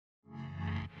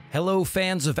Hello,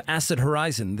 fans of Acid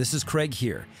Horizon. This is Craig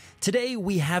here. Today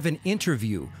we have an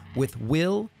interview with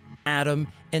Will, Adam,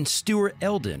 and Stuart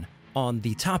Elden on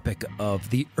the topic of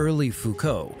the Early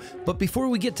Foucault. But before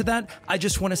we get to that, I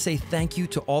just want to say thank you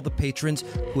to all the patrons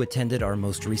who attended our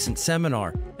most recent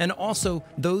seminar, and also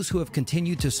those who have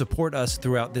continued to support us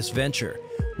throughout this venture.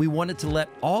 We wanted to let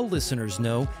all listeners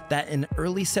know that in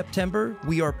early September,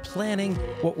 we are planning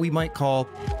what we might call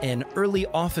an early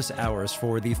office hours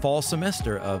for the fall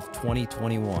semester of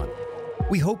 2021.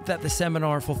 We hope that the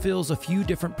seminar fulfills a few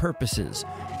different purposes,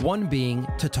 one being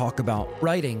to talk about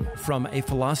writing from a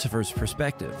philosopher's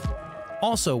perspective.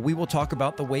 Also, we will talk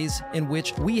about the ways in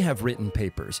which we have written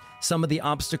papers, some of the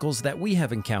obstacles that we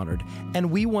have encountered,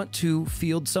 and we want to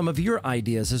field some of your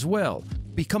ideas as well.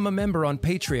 Become a member on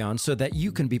Patreon so that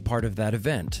you can be part of that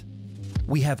event.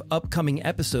 We have upcoming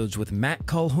episodes with Matt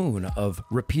Colhoun of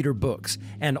Repeater Books,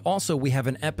 and also we have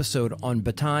an episode on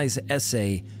Bataille's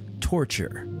essay,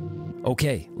 Torture.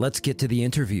 Okay, let's get to the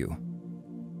interview.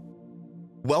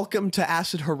 Welcome to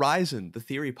Acid Horizon, the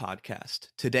theory podcast.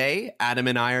 Today, Adam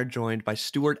and I are joined by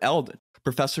Stuart Elden,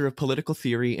 professor of political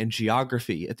theory and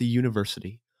geography at the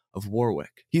University of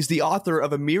Warwick. He's the author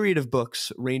of a myriad of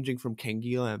books ranging from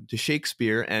Canguilhem to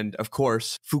Shakespeare and, of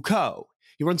course, Foucault.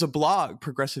 He runs a blog,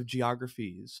 Progressive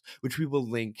Geographies, which we will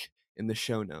link in the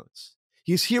show notes.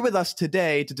 He's here with us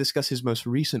today to discuss his most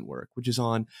recent work, which is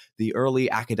on the early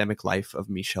academic life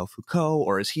of Michel Foucault,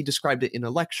 or as he described it in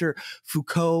a lecture,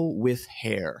 Foucault with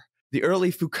hair. The Early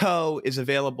Foucault is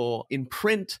available in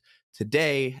print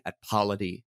today at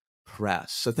Polity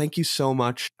Press. So thank you so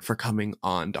much for coming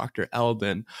on, Dr.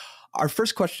 Elden. Our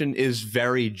first question is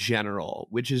very general,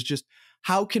 which is just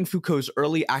how can Foucault's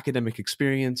early academic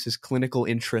experience, his clinical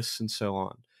interests, and so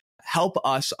on, help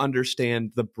us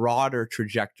understand the broader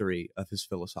trajectory of his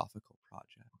philosophical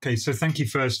project? Okay, so thank you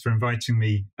first for inviting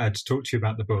me to talk to you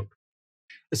about the book.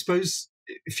 I suppose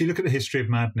if you look at the History of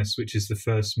Madness, which is the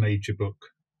first major book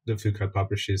that Foucault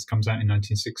publishes, comes out in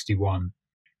 1961.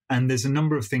 And there's a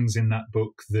number of things in that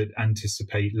book that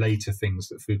anticipate later things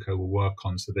that Foucault will work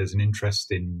on. So there's an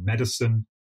interest in medicine,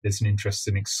 there's an interest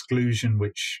in exclusion,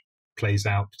 which plays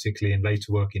out particularly in later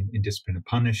work in Discipline and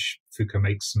Punish. Foucault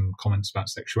makes some comments about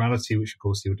sexuality, which of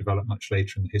course he will develop much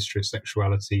later in the history of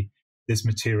sexuality. There's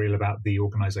material about the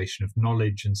organization of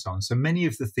knowledge and so on. So many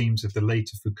of the themes of the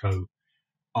later Foucault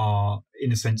are,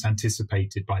 in a sense,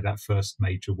 anticipated by that first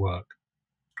major work.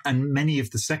 And many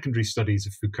of the secondary studies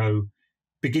of Foucault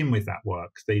begin with that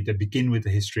work. They begin with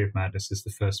the History of Madness as the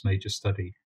first major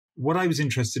study. What I was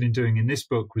interested in doing in this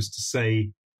book was to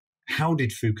say, how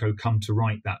did Foucault come to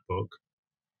write that book?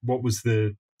 What was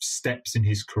the steps in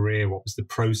his career? What was the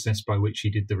process by which he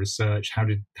did the research? How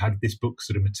did this book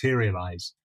sort of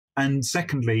materialize? And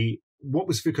secondly, what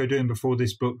was Foucault doing before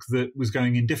this book that was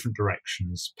going in different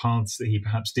directions, paths that he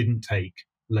perhaps didn't take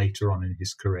later on in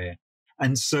his career?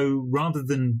 And so rather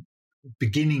than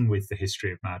beginning with the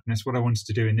History of Madness, what I wanted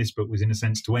to do in this book was, in a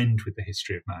sense, to end with the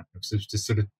History of Madness, so to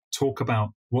sort of talk about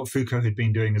what Foucault had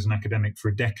been doing as an academic for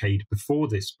a decade before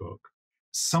this book,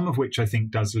 some of which I think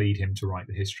does lead him to write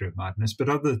the History of Madness, but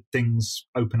other things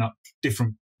open up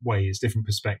different ways, different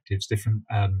perspectives, different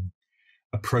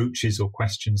approaches or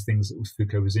questions, things that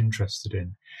Foucault was interested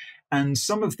in. And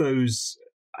some of those,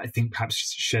 I think, perhaps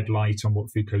shed light on what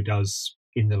Foucault does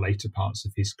in the later parts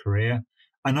of his career,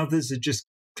 and others are just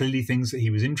clearly things that he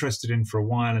was interested in for a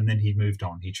while, and then he moved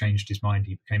on. He changed his mind.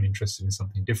 He became interested in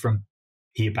something different.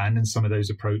 He abandoned some of those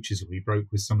approaches, or he broke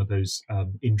with some of those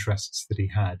interests that he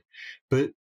had. But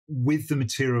with the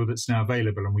material that's now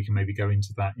available, and we can maybe go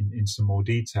into that in some more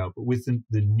detail, but with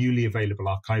the newly available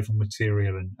archival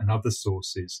material and other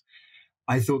sources,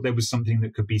 I thought there was something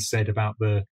that could be said about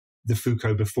the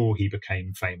Foucault before he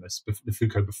became famous, the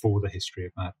Foucault before the History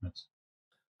of Madness.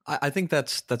 I think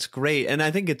that's great, and I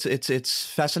think it's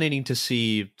fascinating to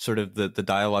see sort of the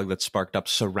dialogue that sparked up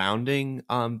surrounding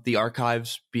the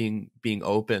archives being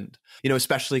opened. You know,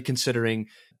 especially considering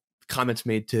comments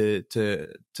made to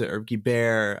Herb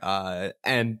Guibert,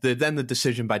 and then the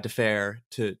decision by Defer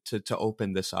to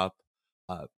open this up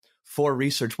for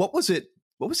research. What was it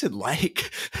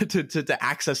like to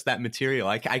access that material?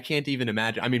 I can't even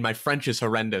imagine. I mean, my French is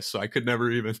horrendous, so I could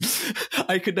never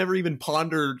even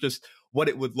ponder just what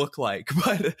it would look like.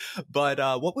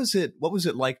 But what was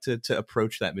it like to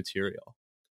approach that material?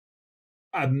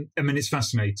 I mean, it's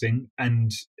fascinating, and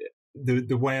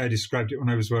the way I described it when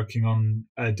I was working on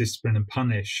Discipline and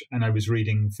Punish, and I was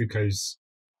reading Foucault's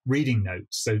reading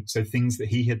notes, so things that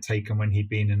he had taken when he'd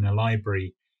been in a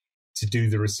library to do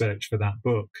the research for that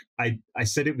book. I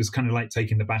said it was kind of like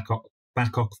taking the back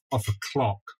off a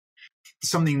clock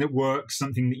something that works,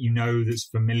 something that you know, that's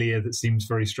familiar, that seems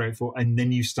very straightforward. And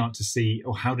then you start to see,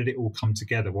 oh, how did it all come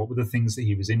together? What were the things that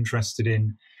he was interested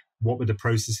in? What were the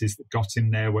processes that got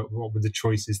him there? What were the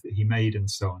choices that he made, and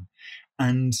so on?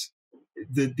 And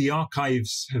the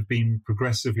archives have been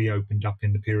progressively opened up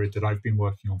in the period that I've been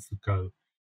working on Foucault.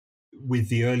 With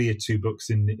the earlier two books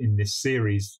in this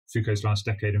series, Foucault's Last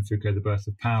Decade and Foucault, The Birth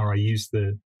of Power, I used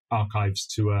the archives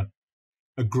to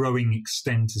a growing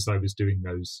extent as I was doing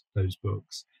those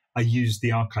books. I used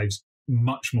the archives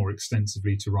much more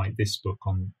extensively to write this book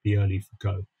on the early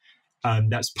Foucault.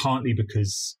 That's partly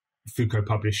because Foucault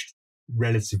published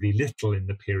relatively little in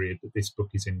the period that this book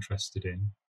is interested in,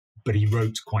 but he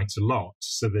wrote quite a lot.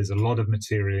 So there's a lot of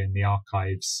material in the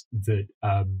archives that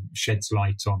sheds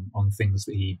light on things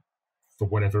that he, for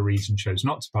whatever reason, chose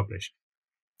not to publish.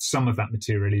 Some of that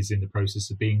material is in the process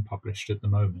of being published at the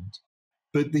moment.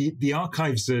 But the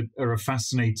archives are a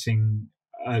fascinating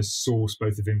source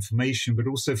both of information, but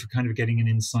also for kind of getting an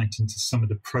insight into some of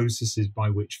the processes by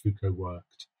which Foucault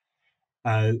worked.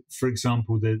 For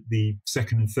example, the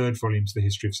second and third volumes of the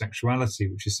History of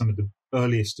Sexuality, which is some of the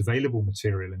earliest available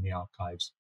material in the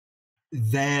archives,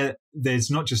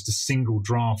 there's not just a single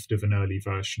draft of an early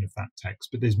version of that text,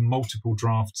 but there's multiple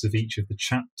drafts of each of the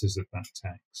chapters of that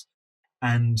text.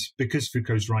 And because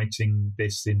Foucault's writing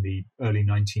this in the early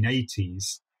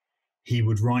 1980s, he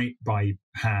would write by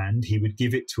hand. He would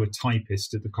give it to a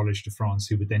typist at the Collège de France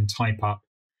who would then type up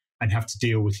and have to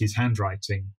deal with his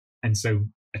handwriting. And so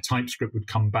a typescript would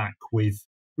come back with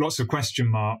lots of question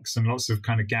marks and lots of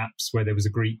kind of gaps where there was a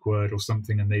Greek word or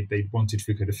something, and they wanted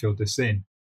Foucault to fill this in.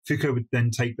 Foucault would then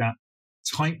take that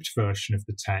typed version of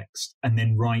the text and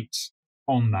then write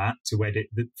on that to edit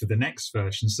for the next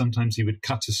version. Sometimes he would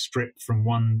cut a strip from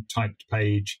one typed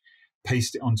page,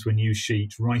 paste it onto a new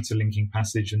sheet, write a linking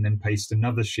passage, and then paste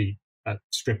another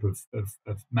strip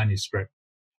of manuscript.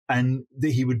 And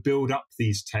he would build up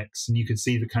these texts, and you could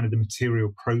see the kind of the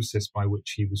material process by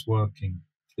which he was working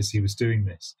as he was doing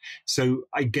this. So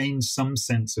I gained some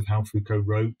sense of how Foucault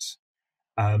wrote,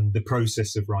 the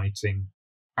process of writing,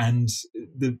 and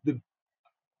the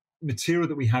material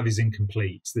that we have is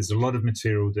incomplete. There's a lot of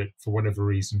material that, for whatever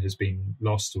reason, has been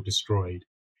lost or destroyed.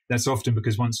 That's often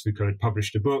because once Foucault had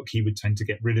published a book, he would tend to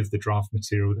get rid of the draft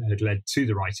material that had led to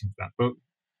the writing of that book.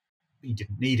 He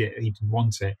didn't need it. He didn't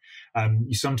want it.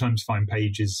 You sometimes find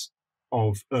pages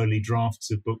of early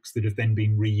drafts of books that have then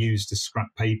been reused as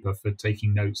scrap paper for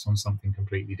taking notes on something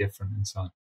completely different and so on.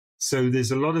 So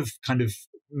there's a lot of kind of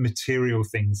material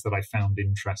things that I found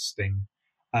interesting.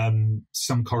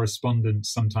 Some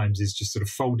correspondence sometimes is just sort of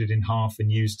folded in half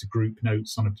and used to group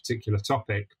notes on a particular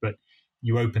topic, but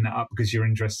you open that up because you're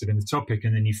interested in the topic,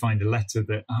 and then you find a letter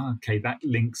that, okay, that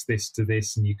links this to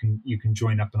this, and you can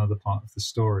join up another part of the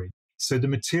story. So the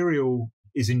material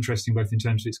is interesting both in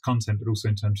terms of its content, but also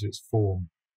in terms of its form.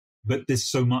 But there's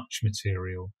so much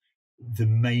material. The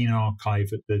main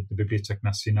archive at the Bibliothèque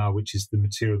Nationale, which is the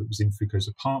material that was in Foucault's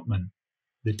apartment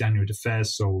that Daniel Defer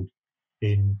sold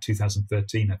in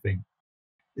 2013, I think,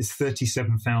 there's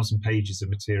 37,000 pages of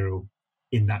material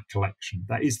in that collection.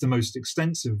 That is the most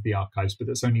extensive of the archives, but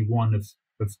that's only one of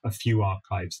a few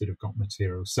archives that have got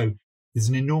material. So there's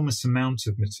an enormous amount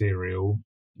of material.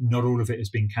 Not all of it has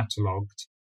been catalogued.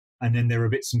 And then there are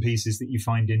bits and pieces that you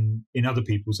find in other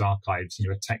people's archives,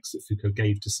 a text that Foucault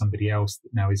gave to somebody else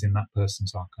that now is in that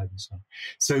person's archive and so on.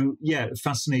 So, yeah,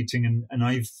 fascinating. And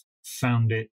I've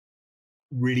found it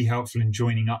really helpful in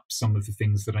joining up some of the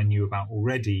things that I knew about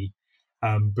already,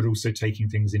 but also taking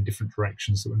things in different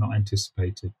directions that were not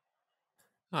anticipated.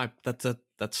 I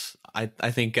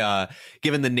think,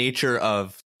 given the nature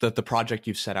of the project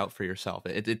you've set out for yourself,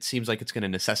 it seems like it's going to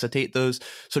necessitate those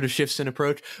sort of shifts in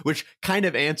approach, which kind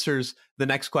of answers the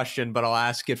next question, but I'll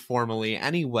ask it formally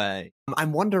anyway.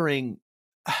 I'm wondering,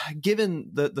 given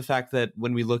the fact that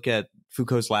when we look at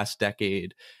Foucault's Last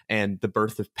Decade and The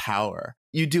Birth of Power,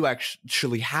 you do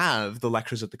actually have the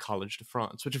lectures at the Collège de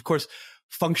France, which of course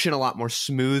function a lot more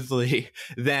smoothly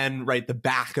than the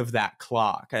back of that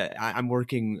clock. I'm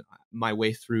working my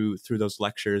way through those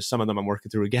lectures. Some of them I'm working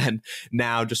through again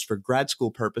now just for grad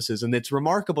school purposes. And it's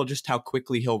remarkable just how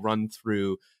quickly he'll run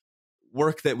through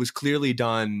work that was clearly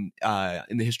done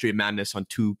in the History of Madness on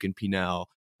Tuque and Pinel,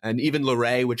 and even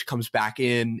Leray, which comes back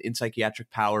in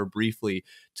Psychiatric Power briefly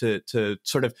to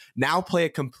sort of now play a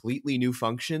completely new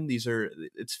function.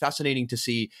 It's fascinating to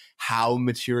see how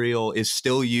material is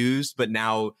still used, but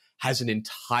now has an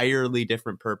entirely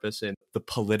different purpose in the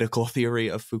political theory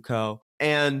of Foucault.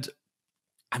 And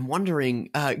I'm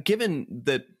wondering, given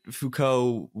that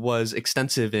Foucault was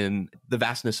extensive in the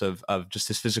vastness of just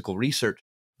his physical research,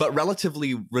 but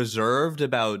relatively reserved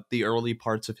about the early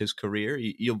parts of his career.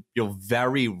 You'll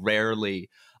very rarely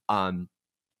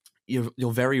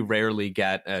you'll very rarely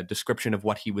get a description of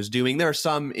what he was doing. There are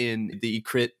some in the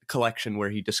Écrits collection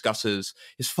where he discusses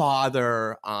his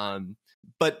father.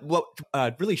 But what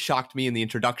really shocked me in the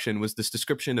introduction was this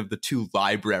description of the two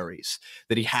libraries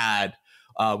that he had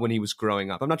when he was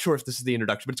growing up. I'm not sure if this is the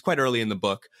introduction, but it's quite early in the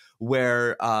book,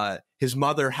 where his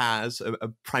mother has a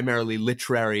primarily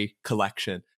literary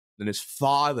collection, and his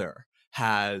father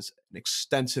has an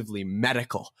extensively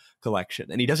medical collection,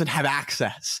 and he doesn't have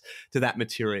access to that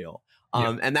material.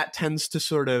 And that tends to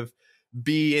sort of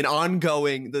be an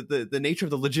ongoing, the nature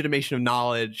of the legitimation of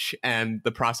knowledge and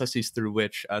the processes through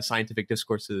which scientific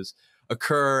discourses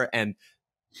occur, and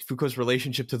Foucault's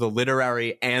relationship to the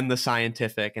literary and the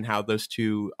scientific, and how those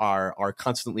two are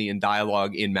constantly in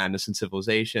dialogue in Madness and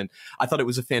Civilization. I thought it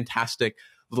was a fantastic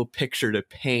little picture to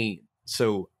paint.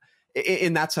 So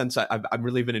in that sense, I've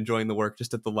really been enjoying the work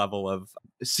just at the level of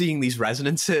seeing these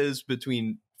resonances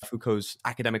between Foucault's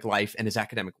academic life and his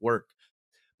academic work.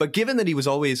 But given that he was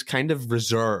always kind of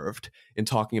reserved in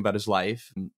talking about his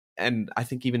life, and I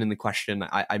think even in the question,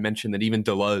 I mentioned that even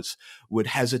Deleuze would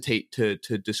hesitate to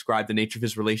describe the nature of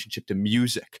his relationship to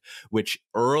music, which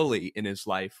early in his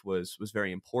life was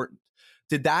very important.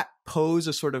 Did that pose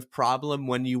a sort of problem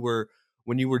when you were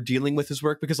dealing with his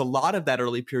work? Because a lot of that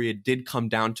early period did come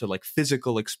down to like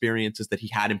physical experiences that he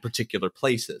had in particular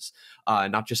places,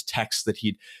 not just texts that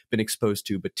he'd been exposed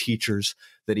to, but teachers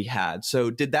that he had. So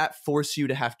did that force you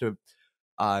to have to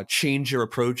change your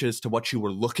approaches to what you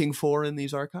were looking for in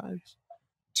these archives?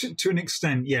 To an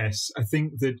extent, yes. I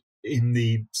think that in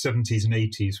the 70s and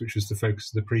 80s, which was the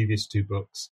focus of the previous two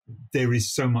books, there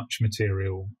is so much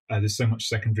material. There's so much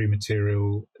secondary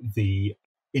material. The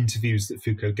interviews that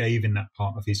Foucault gave in that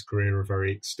part of his career are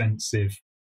very extensive.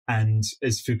 And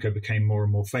as Foucault became more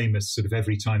and more famous, sort of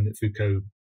every time that Foucault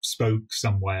spoke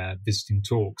somewhere, visiting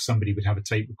talks, somebody would have a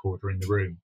tape recorder in the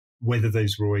room. Whether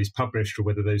those were always published or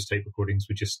whether those tape recordings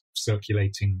were just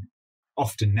circulating.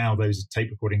 Often now those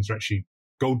tape recordings are actually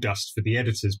gold dust for the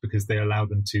editors because they allow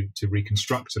them to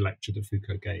reconstruct a lecture that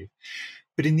Foucault gave.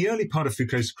 But in the early part of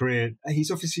Foucault's career,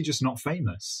 he's obviously just not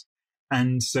famous.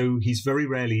 And so he's very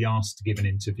rarely asked to give an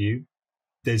interview.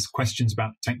 There's questions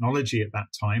about technology at that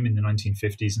time in the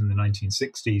 1950s and the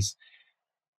 1960s.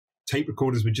 Tape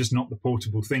recorders were just not the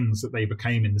portable things that they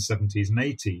became in the 70s and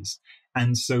 80s.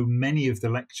 And so many of the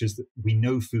lectures that we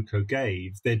know Foucault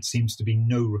gave, there seems to be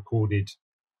no recorded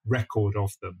record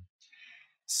of them.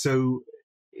 So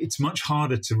it's much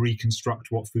harder to reconstruct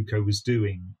what Foucault was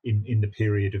doing in the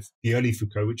period of the early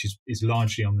Foucault, which is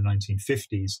largely on the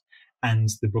 1950s, and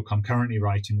the book I'm currently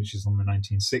writing, which is on the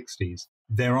 1960s.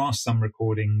 There are some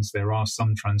recordings, there are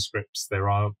some transcripts, there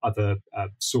are other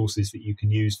sources that you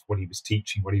can use for what he was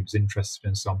teaching, what he was interested in,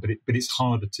 and so on. But it's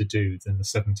harder to do than the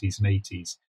 70s and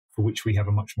 80s, for which we have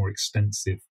a much more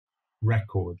extensive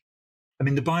record. I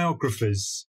mean, the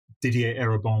biographers, Didier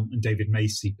Eribon and David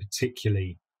Macy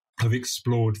particularly, have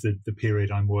explored the period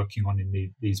I'm working on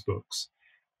in these books.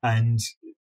 And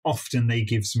often they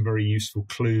give some very useful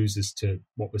clues as to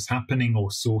what was happening or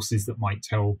sources that might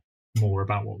tell more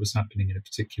about what was happening in a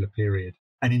particular period.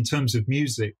 And in terms of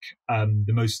music,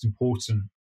 the most important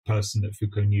person that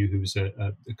Foucault knew who was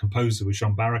a composer was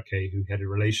Jean Barraque, who he had a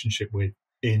relationship with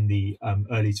in the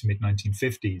early to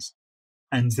mid-1950s.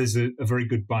 And there's a very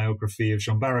good biography of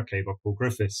Jean Barraque by Paul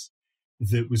Griffiths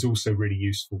that was also really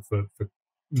useful for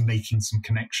making some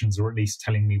connections, or at least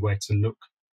telling me where to look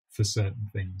for certain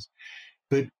things.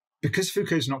 But because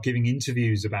Foucault's not giving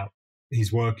interviews about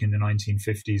his work in the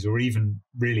 1950s, or even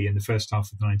really in the first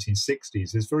half of the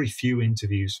 1960s, there's very few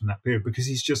interviews from that period because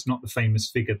he's just not the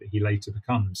famous figure that he later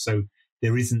becomes. So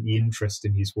there isn't the interest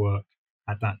in his work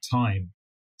at that time.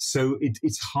 So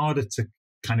it's harder to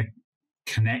kind of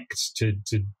connect,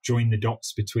 to join the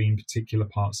dots between particular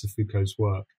parts of Foucault's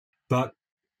work. But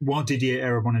while Didier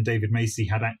Eribon and David Macy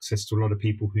had access to a lot of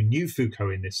people who knew Foucault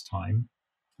in this time,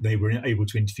 they were able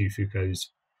to interview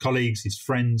Foucault's colleagues, his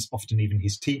friends, often even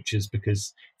his teachers,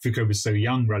 because Foucault was so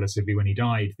young relatively when he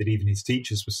died that even his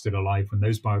teachers were still alive when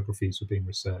those biographies were being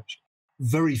researched.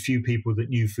 Very few people that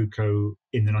knew Foucault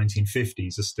in the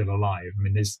 1950s are still alive. I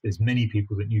mean, there's many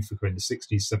people that knew Foucault in the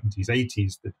 60s, 70s,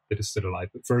 80s that are still alive,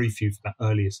 but very few for that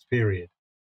earliest period.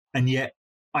 And yet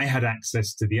I had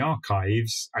access to the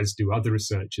archives, as do other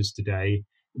researchers today,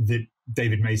 that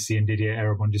David Macy and Didier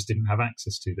Eribon just didn't have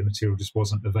access to. The material just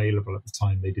wasn't available at the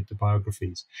time they did the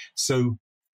biographies. So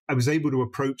I was able to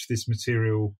approach this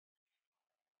material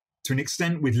to an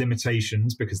extent with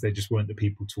limitations, because there just weren't the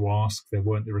people to ask, there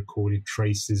weren't the recorded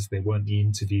traces, there weren't the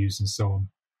interviews and so on.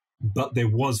 But there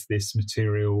was this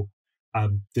material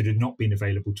that had not been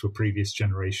available to a previous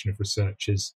generation of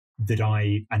researchers that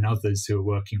I and others who are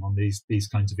working on these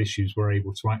kinds of issues were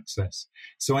able to access.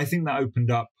 So I think that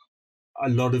opened up a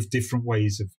lot of different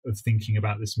ways of thinking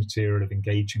about this material, of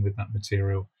engaging with that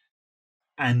material.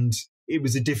 And it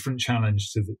was a different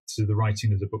challenge to the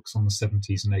writing of the books on the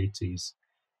 70s and 80s.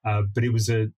 But it was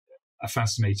a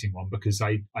fascinating one, because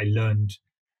I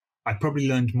probably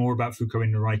learned more about Foucault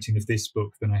in the writing of this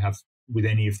book than I have with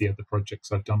any of the other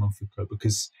projects I've done on Foucault,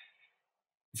 because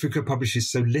Foucault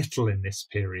publishes so little in this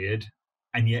period,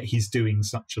 and yet he's doing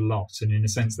such a lot. And in a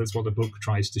sense, that's what the book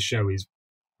tries to show is,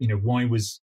 why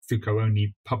was Foucault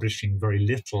only publishing very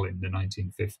little in the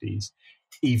 1950s,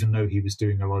 even though he was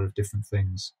doing a lot of different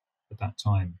things at that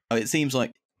time? It seems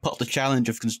like part of the challenge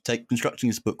of constructing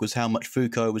this book was how much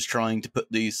Foucault was trying to put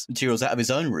these materials out of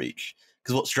his own reach.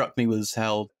 Because what struck me was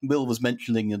how Will was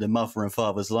mentioning the mother and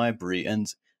father's library, and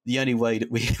the only way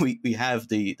that we have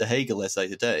the Hegel essay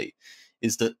today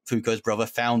is that Foucault's brother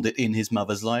found it in his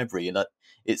mother's library. And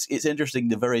it's interesting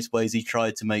the various ways he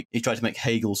tried to make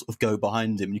Hegel sort of go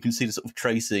behind him. You can see the sort of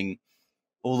tracing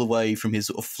all the way from his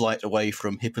sort of flight away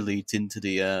from Hyppolite into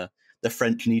the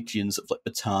French Nietzscheans, sort of like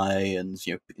Bataille, and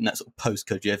in that sort of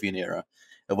post-Kojèvian era,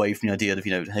 away from the idea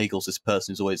of Hegel's this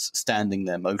person who's always standing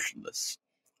there motionless.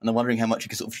 And I'm wondering how much you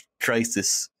can sort of trace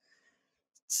this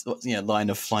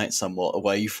line of flight somewhat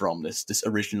away from this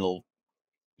original.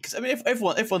 Because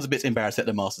everyone's a bit embarrassed at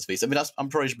the master's piece. I'm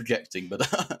probably just projecting, but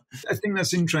I think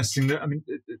that's interesting. That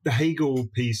the Hegel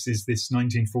piece is this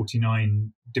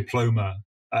 1949 diploma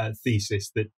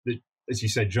thesis that, as you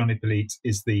said, Jean Hyppolite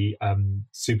is the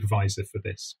supervisor for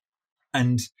this,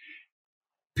 and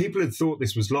people had thought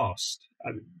this was lost.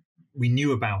 We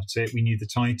knew about it. We knew the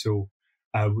title,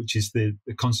 which is the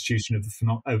constitution of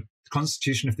the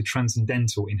constitution of the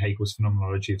transcendental in Hegel's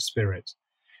phenomenology of spirit.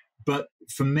 But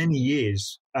for many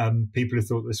years, people have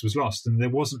thought this was lost, and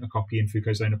there wasn't a copy in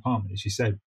Foucault's own apartment, as you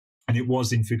said, and it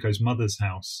was in Foucault's mother's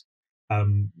house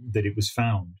that it was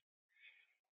found.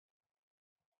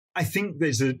 I think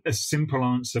there's a simple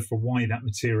answer for why that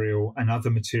material and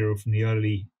other material from the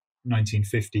early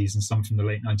 1950s and some from the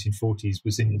late 1940s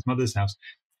was in his mother's house.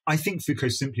 I think Foucault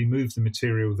simply moved the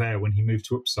material there when he moved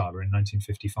to Uppsala in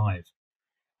 1955.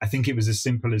 I think it was as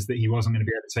simple as that he wasn't going to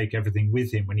be able to take everything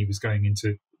with him when he was going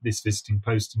into this visiting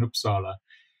post in Uppsala.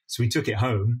 So he took it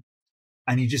home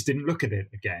and he just didn't look at it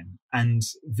again. And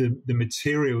the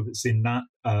material that's in that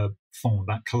fond,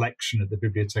 that collection at the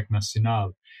Bibliothèque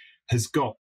Nationale, has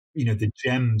got the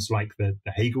gems like the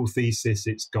Hegel thesis.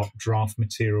 It's got draft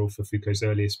material for Foucault's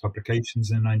earliest publications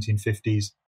in the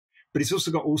 1950s. But it's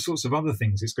also got all sorts of other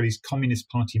things. It's got his Communist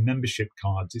Party membership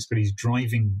cards. It's got his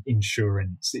driving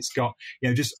insurance. It's got,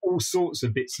 just all sorts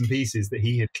of bits and pieces that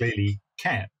he had clearly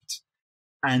kept.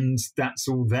 And that's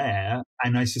all there.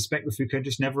 And I suspect that Foucault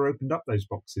just never opened up those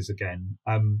boxes again.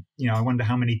 I wonder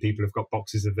how many people have got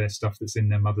boxes of their stuff that's in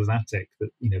their mother's attic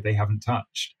that, they haven't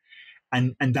touched.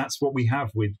 And that's what we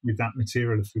have with that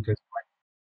material of Foucault's.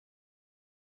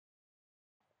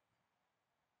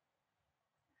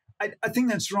 I think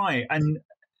that's right. And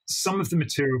some of the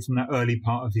material from that early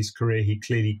part of his career, he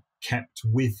clearly kept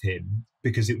with him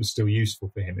because it was still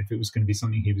useful for him. If it was going to be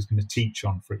something he was going to teach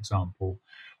on, for example,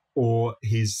 or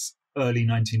his early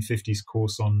 1950s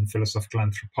course on philosophical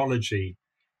anthropology,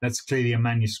 that's clearly a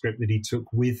manuscript that he took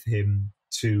with him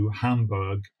to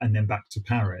Hamburg and then back to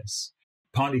Paris,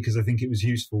 partly because I think it was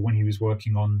useful when he was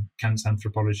working on Kant's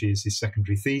anthropology as his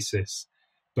secondary thesis,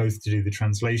 both to do the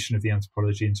translation of the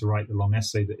anthropology and to write the long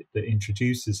essay that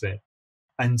introduces it.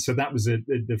 And so that was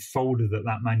the folder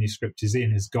that manuscript is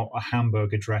in has got a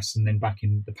Hamburg address and then back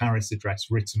in the Paris address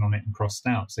written on it and crossed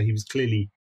out. So he was clearly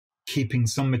keeping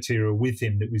some material with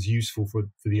him that was useful for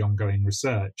the ongoing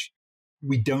research.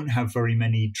 We don't have very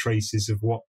many traces of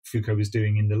what Foucault was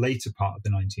doing in the later part of the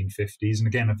 1950s. And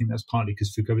again, I think that's partly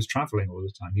because Foucault was traveling all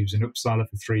the time. He was in Uppsala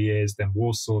for 3 years, then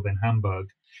Warsaw, then Hamburg.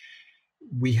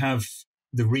 We have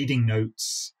the reading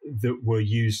notes that were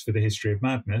used for the History of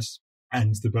Madness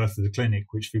and the Birth of the Clinic,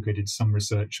 which Foucault did some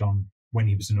research on when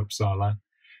he was in Uppsala.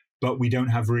 But we don't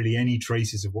have really any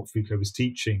traces of what Foucault was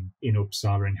teaching in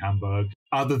Uppsala and Hamburg,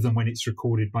 other than when it's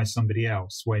recorded by somebody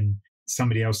else, when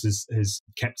somebody else has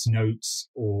kept notes,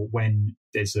 or when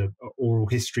there's a oral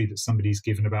history that somebody's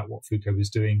given about what Foucault was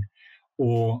doing,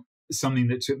 or something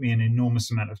that took me an enormous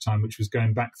amount of time, which was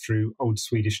going back through old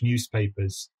Swedish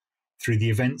newspapers, through the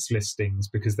events listings,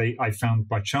 because I found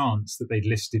by chance that they'd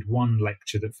listed one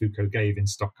lecture that Foucault gave in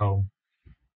Stockholm,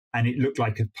 and it looked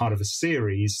like a part of a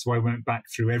series. So I went back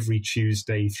through every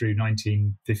Tuesday through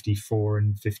 1954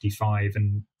 and 55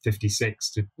 and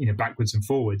 56 to, backwards and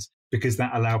forwards. because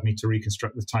that allowed me to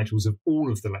reconstruct the titles of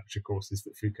all of the lecture courses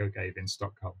that Foucault gave in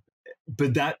Stockholm.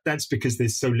 But that's because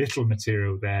there's so little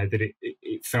material there that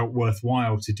it felt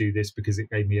worthwhile to do this, because it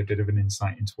gave me a bit of an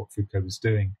insight into what Foucault was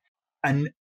doing.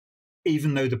 And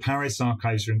even though the Paris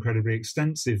archives are incredibly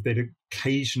extensive, there'd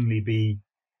occasionally be,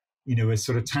 a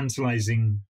sort of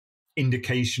tantalizing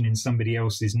indication in somebody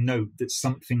else's note that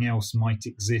something else might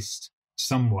exist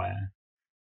somewhere.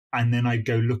 And then I'd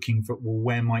go looking for, well,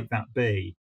 where might that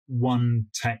be? One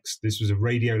text, this was a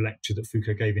radio lecture that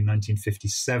Foucault gave in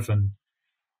 1957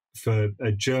 for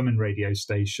a German radio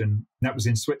station. That was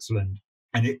in Switzerland.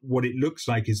 And what it looks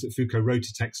like is that Foucault wrote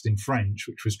a text in French,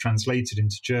 which was translated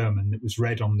into German, that was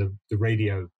read on the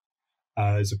radio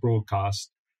as a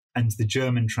broadcast. And the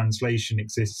German translation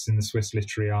exists in the Swiss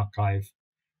Literary Archive.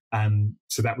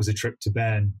 So that was a trip to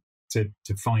Bern to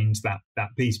find that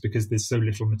piece, because there's so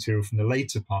little material from the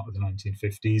later part of the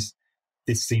 1950s.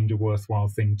 This seemed a worthwhile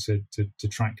thing to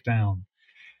track down.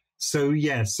 So,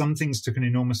 yeah, some things took an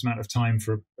enormous amount of time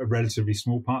for a relatively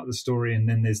small part of the story. And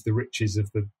then there's the riches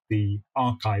of the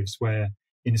archives where,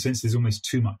 in a sense, there's almost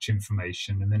too much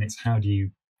information. And then it's how do you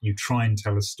try and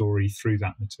tell a story through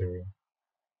that material?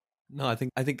 No, I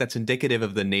think that's indicative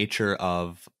of the nature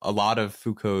of a lot of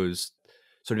Foucault's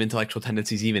sort of intellectual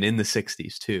tendencies, even in the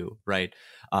 60s too, right?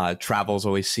 Travels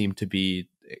always seem to be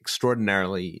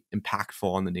extraordinarily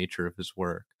impactful on the nature of his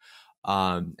work.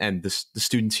 And the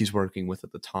students he's working with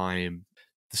at the time,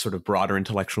 the sort of broader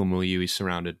intellectual milieu he's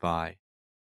surrounded by.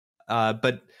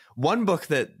 But one book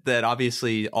that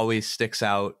obviously always sticks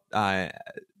out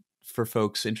for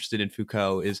folks interested in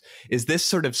Foucault is this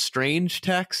sort of strange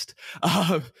text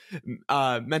of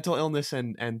Mental Illness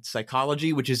and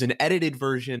Psychology, which is an edited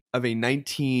version of a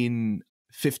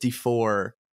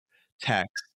 1954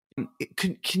 text.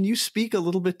 Can you speak a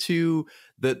little bit to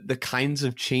the kinds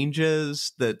of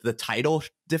changes, the title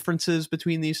differences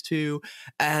between these two,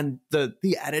 and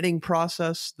the editing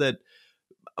process that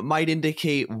might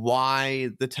indicate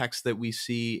why the text that we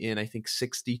see in, I think,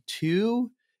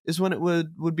 62 is when it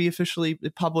would be officially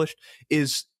published,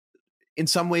 is in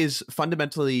some ways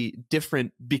fundamentally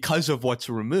different because of what's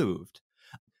removed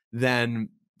than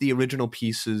the original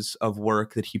pieces of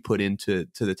work that he put into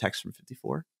the text from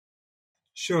 54?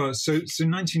 Sure. So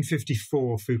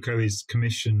 1954, Foucault is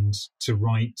commissioned to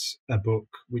write a book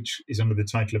which is under the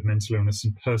title of Mental Illness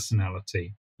and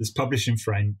Personality. It's published in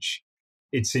French.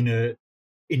 It's in a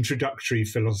introductory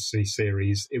philosophy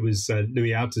series. It was Louis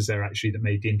Althusser actually that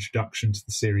made the introduction to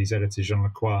the series, editor Jean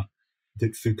Lacroix,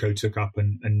 that Foucault took up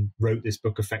and wrote this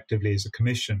book effectively as a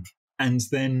commission. And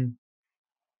then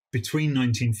between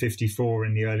 1954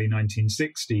 and the early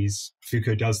 1960s,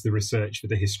 Foucault does the research for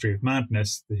The History of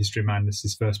Madness. The History of Madness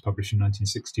is first published in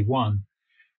 1961.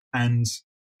 And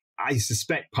I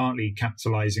suspect partly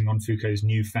capitalizing on Foucault's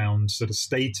newfound sort of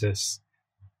status,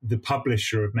 the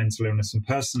publisher of Mental Illness and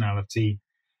Personality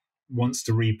wants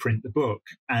to reprint the book.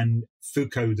 And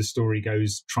Foucault, the story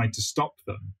goes, tried to stop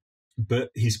them.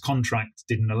 But his contract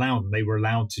didn't allow them. They were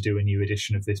allowed to do a new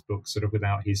edition of this book sort of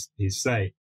without his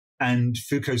say. And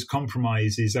Foucault's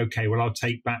compromise is, okay, well, I'll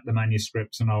take back the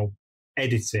manuscript and I'll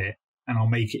edit it and I'll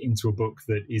make it into a book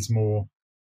that is more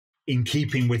in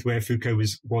keeping with where Foucault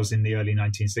was in the early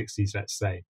 1960s, let's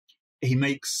say. He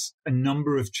makes a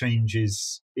number of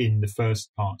changes in the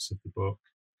first parts of the book,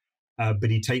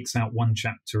 but he takes out one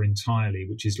chapter entirely,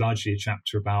 which is largely a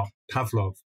chapter about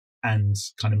Pavlov and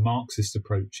kind of Marxist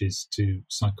approaches to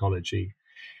psychology.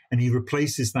 And he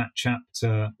replaces that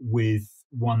chapter with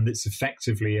one that's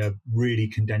effectively a really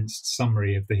condensed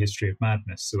summary of the history of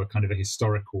madness, so a kind of a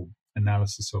historical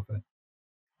analysis of it.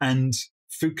 And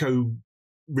Foucault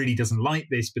really doesn't like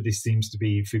this, but this seems to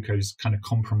be Foucault's kind of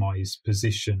compromise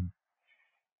position.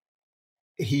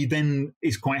 He then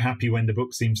is quite happy when the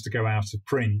book seems to go out of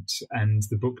print and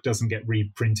the book doesn't get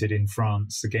reprinted in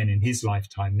France again in his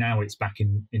lifetime. Now it's back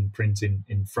in print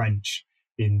in French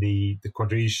in the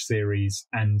Quadrige series,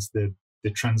 and the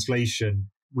translation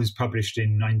was published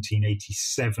in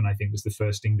 1987, I think was the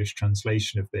first English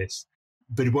translation of this.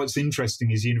 But what's interesting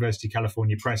is University of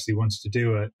California Press, who wants to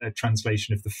do a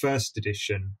translation of the first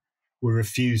edition, were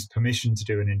refused permission to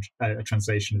do a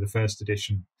translation of the first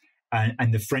edition.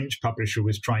 And the French publisher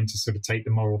was trying to sort of take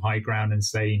the moral high ground and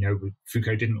say,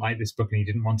 Foucault didn't like this book and he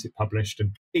didn't want it published.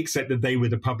 And except that they were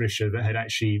the publisher that had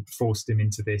actually forced him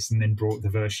into this and then brought the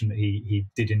version that he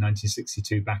did in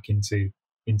 1962 back into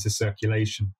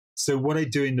circulation. So what I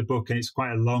do in the book, and it's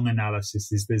quite a long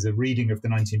analysis, is there's a reading of the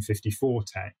 1954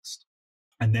 text.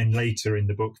 And then later in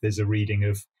the book, there's a reading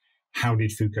of how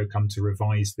did Foucault come to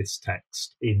revise this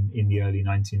text in the early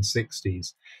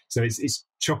 1960s. So it's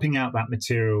chopping out that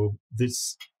material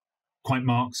that's quite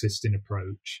Marxist in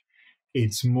approach.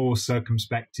 It's more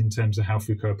circumspect in terms of how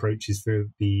Foucault approaches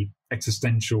the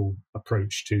existential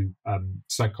approach to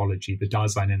psychology, the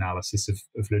Dasein analysis of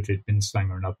Ludwig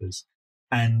Binswanger and others.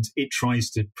 And it tries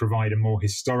to provide a more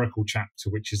historical chapter,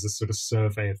 which is a sort of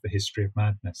survey of the history of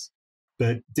madness.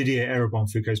 But Didier Eribon,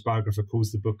 Foucault's biographer,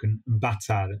 calls the book an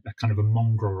bâtard, a kind of a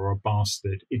mongrel or a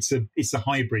bastard. It's a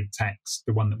hybrid text,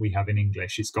 the one that we have in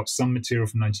English. It's got some material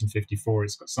from 1954.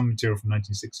 It's got some material from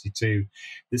 1962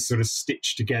 that's sort of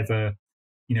stitched together,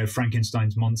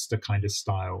 Frankenstein's monster kind of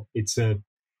style.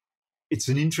 It's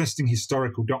an interesting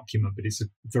historical document, but it's a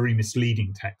very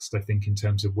misleading text, I think, in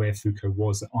terms of where Foucault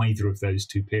was at either of those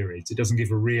two periods. It doesn't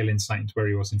give a real insight into where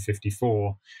he was in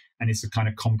 54, and it's a kind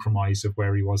of compromise of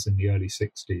where he was in the early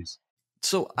 60s.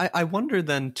 So I wonder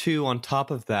then, too, on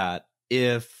top of that,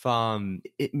 if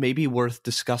it may be worth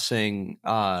discussing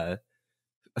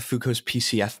Foucault's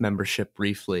PCF membership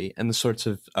briefly and the sorts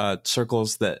of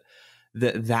circles that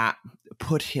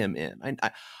put him in.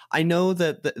 I know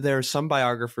that there are some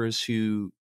biographers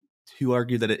who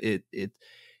argue that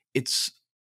it's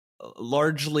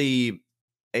largely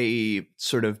a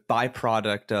sort of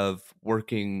byproduct of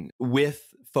working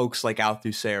with folks like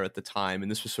Althusser at the time, and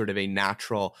this was sort of a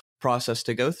natural process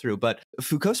to go through. But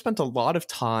Foucault spent a lot of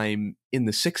time in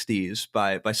the 60s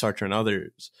by Sartre and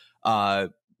others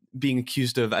being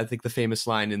accused of, I think the famous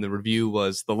line in the review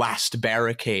was the last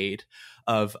barricade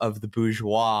of the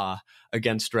bourgeois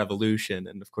against revolution.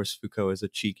 And of course, Foucault has a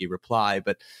cheeky reply,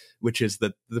 but which is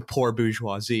the poor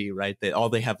bourgeoisie, right? All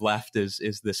they have left is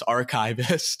this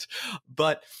archivist.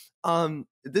 But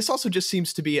this also just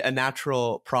seems to be a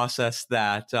natural process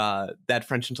that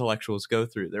French intellectuals go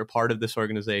through. They're part of this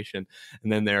organization,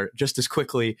 and then they're just as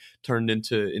quickly turned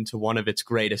into one of its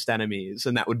greatest enemies.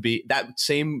 And that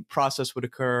same process would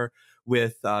occur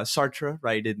with Sartre,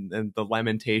 right, and the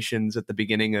Lamentations at the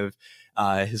beginning of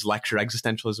his lecture,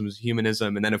 Existentialism is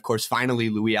Humanism. And then, of course, finally,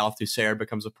 Louis Althusser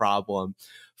becomes a problem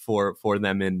for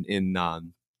them in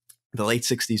the late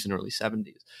 60s and early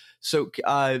 70s. So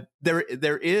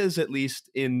there is, at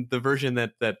least in the version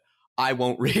that I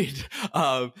won't read,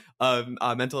 of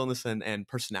Mental Illness and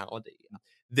Personality,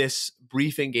 this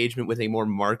brief engagement with a more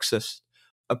Marxist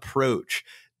approach.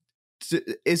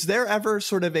 Is there ever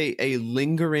sort of a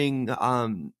lingering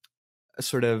because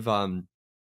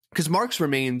Marx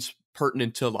remains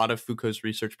pertinent to a lot of Foucault's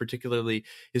research, particularly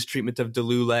his treatment of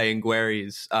Deleuze and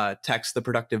Guerry's text, The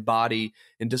Productive Body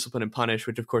in Discipline and Punish,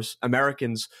 which of course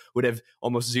Americans would have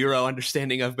almost zero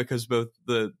understanding of because both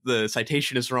the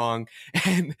citation is wrong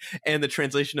and the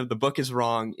translation of the book is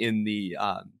wrong in the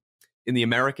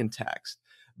American text.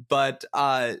 But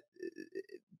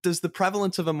does the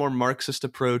prevalence of a more Marxist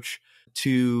approach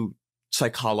to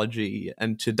psychology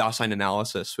and to Dasein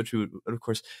analysis, which would, of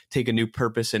course, take a new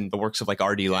purpose in the works of like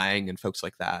R.D. Laing and folks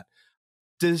like that,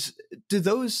 do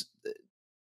those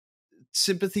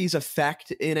sympathies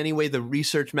affect in any way the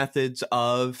research methods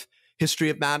of History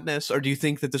of Madness? Or do you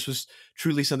think that this was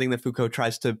truly something that Foucault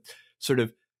tries to sort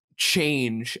of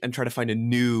change and try to find a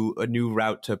new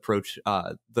route to approach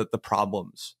the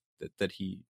problems that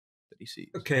he sees?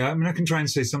 Okay, I mean, I can try and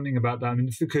say something about that. I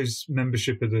mean, Foucault's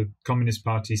membership of the Communist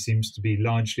Party seems to be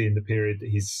largely in the period that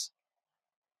he's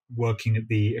working at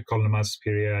the École Normale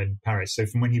Supérieure in Paris. So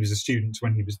from when he was a student to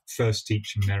when he was first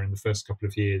teaching there in the first couple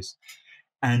of years.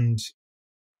 And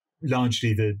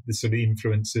largely the sort of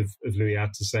influence of Louis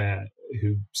Althusser,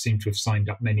 who seemed to have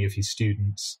signed up many of his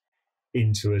students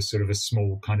into a sort of a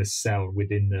small kind of cell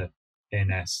within the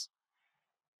NS.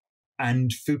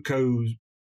 And Foucault's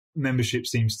membership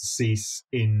seems to cease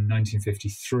in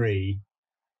 1953.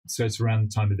 So it's around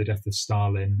the time of the death of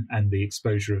Stalin and the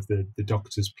exposure of the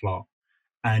Doctors plot.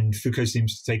 And Foucault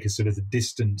seems to take a sort of the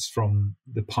distance from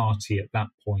the party at that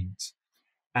point.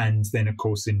 And then, of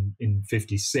course, in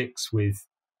 56, with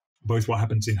both what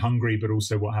happens in Hungary, but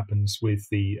also what happens with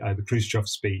the Khrushchev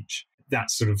speech,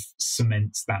 that sort of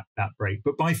cements that break.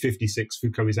 But by 56,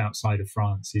 Foucault is outside of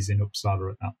France. He's in Uppsala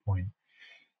at that point.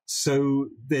 So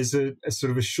there's a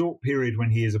sort of a short period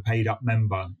when he is a paid up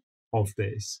member of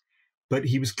this, but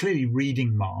he was clearly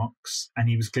reading Marx and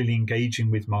he was clearly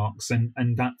engaging with Marx and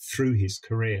that through his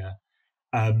career.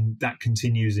 That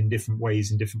continues in different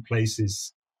ways in different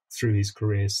places through his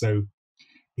career. So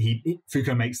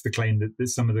Foucault makes the claim that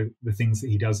some of the things that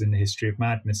he does in the History of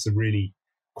Madness are really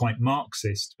quite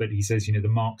Marxist, but he says, the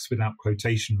Marx without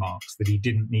quotation marks, that he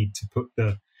didn't need to put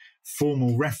the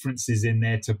formal references in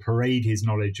there to parade his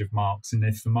knowledge of Marx. And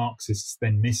if the Marxists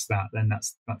then miss that, then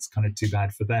that's kind of too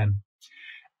bad for them.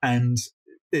 And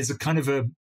there's a kind of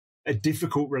a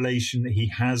difficult relation that he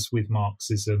has with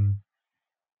Marxism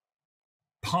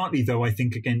partly, though, I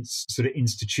think against sort of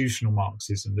institutional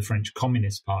Marxism, the French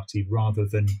Communist Party, rather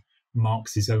than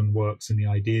Marx's own works and the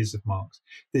ideas of Marx.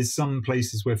 There's some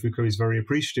places where Foucault is very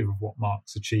appreciative of what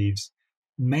Marx achieves,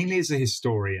 mainly as a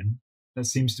historian. That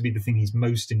seems to be the thing he's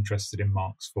most interested in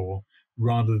Marx for,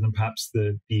 rather than perhaps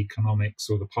the economics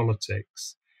or the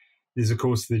politics. There's, of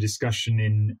course, the discussion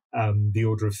in The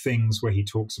Order of Things, where he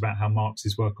talks about how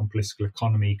Marx's work on political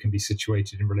economy can be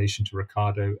situated in relation to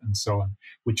Ricardo and so on,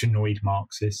 which annoyed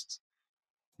Marxists.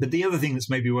 But the other thing that's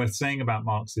maybe worth saying about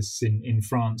Marxists in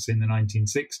France in the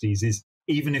 1960s is,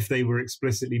 even if they were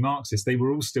explicitly Marxist, they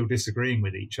were all still disagreeing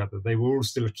with each other. They were all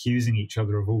still accusing each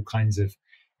other of all kinds of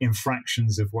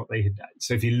infractions of what they had done.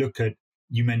 So if you look at,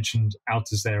 you mentioned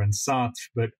Althusser and Sartre,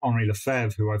 but Henri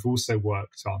Lefebvre, who I've also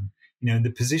worked on,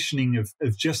 the positioning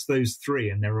of just those three,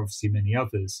 and there are obviously many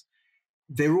others,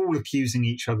 they're all accusing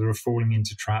each other of falling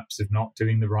into traps, of not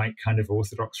doing the right kind of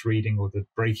orthodox reading, or the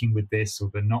breaking with this, or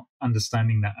the not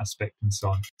understanding that aspect, and so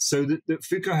on. So that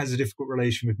Foucault has a difficult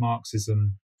relation with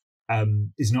Marxism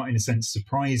is not, in a sense,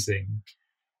 surprising.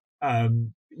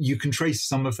 You can trace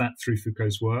some of that through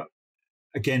Foucault's work.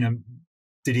 Again,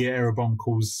 Didier Eribon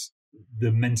calls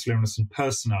the mental illness and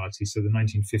personality, so the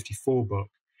 1954 book,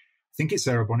 I think it's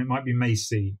Eribon, it might be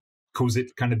Macy, calls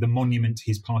it kind of the monument to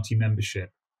his party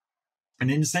membership. And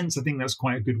in a sense, I think that's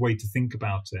quite a good way to think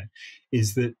about it,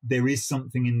 is that there is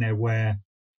something in there where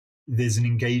there's an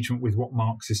engagement with what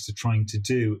Marxists are trying to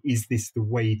do. Is this the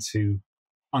way to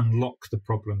unlock the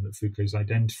problem that Foucault's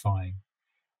identifying?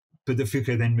 But that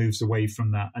Foucault then moves away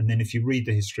from that. And then if you read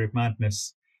The History of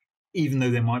Madness, even though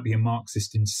there might be a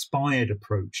Marxist-inspired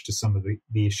approach to some of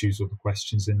the issues or the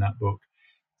questions in that book,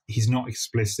 he's not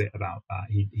explicit about that.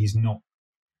 He's not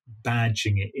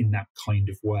badging it in that kind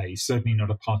of way, certainly not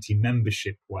a party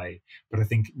membership way, but I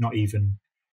think not even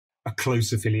a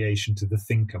close affiliation to the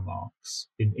thinker Marx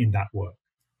in that work.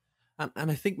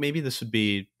 And I think maybe this would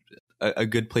be a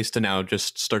good place to now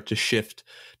just start to shift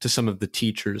to some of the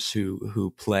teachers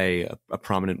who play a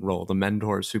prominent role, the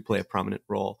mentors who play a prominent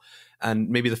role. And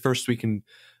maybe the first we can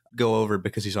go over,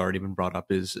 because he's already been brought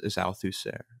up, is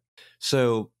Althusser.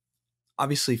 So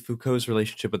obviously Foucault's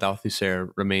relationship with Althusser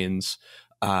remains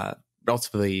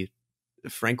relatively,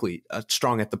 frankly,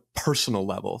 strong at the personal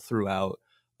level throughout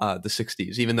the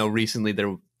 60s, even though recently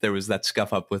there was that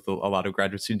scuff up with a lot of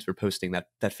graduate students were posting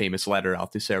that famous letter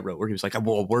Althusser wrote, where he was like,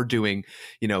 well, we're doing,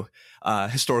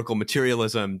 historical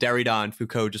materialism. Derrida and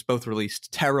Foucault just both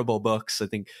released terrible books. I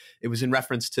think it was in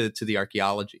reference to the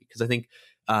archaeology, because I think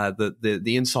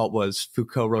the insult was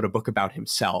Foucault wrote a book about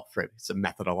himself, right? It's a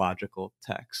methodological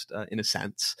text in a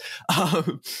sense.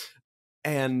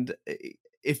 And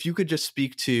if you could just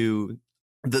speak to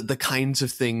the kinds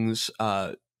of things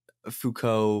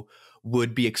Foucault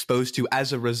would be exposed to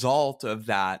as a result of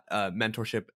that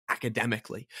mentorship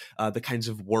academically, the kinds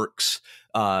of works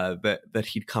that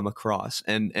he'd come across,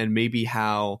 and maybe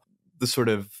how the sort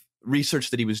of research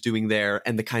that he was doing there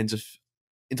and the kinds of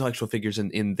intellectual figures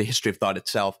in the history of thought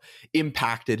itself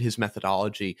impacted his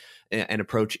methodology and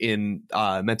approach in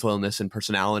mental illness and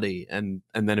personality, and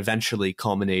then eventually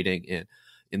culminating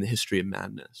in the history of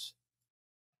madness.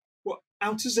 Well,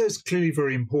 Althusser is clearly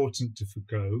very important to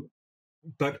Foucault,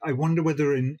 but I wonder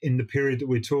whether in the period that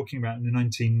we're talking about, in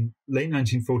the late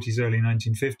 1940s, early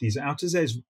 1950s,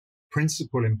 Althusser's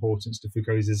principal importance to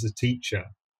Foucault is as a teacher,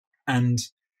 and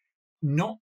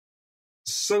not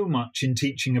so much in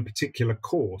teaching a particular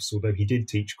course, although he did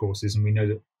teach courses, and we know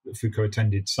that Foucault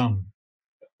attended some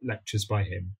lectures by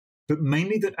him, but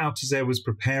mainly that Althusser was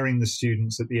preparing the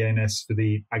students at the ANS for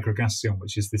the agrégation,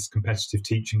 which is this competitive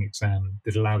teaching exam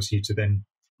that allows you to then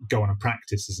go on and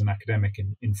practice as an academic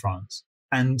in France.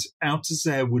 And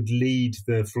Althusser would lead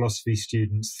the philosophy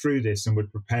students through this and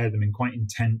would prepare them in quite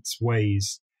intense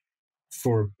ways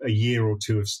for a year or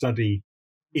two of study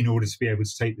in order to be able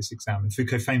to take this exam. And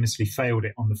Foucault famously failed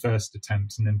it on the first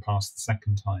attempt and then passed the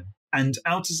second time. And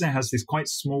Althusser has this quite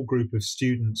small group of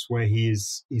students where he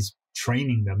is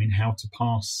training them in how to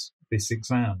pass this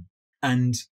exam.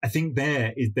 And I think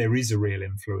there is a real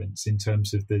influence in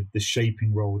terms of the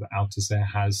shaping role that Althusser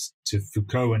has to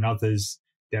Foucault and others.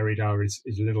 Derrida is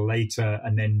a little later,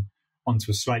 and then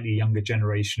onto a slightly younger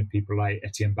generation of people like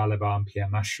Etienne Balibar and Pierre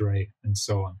Macheret and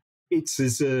so on. It's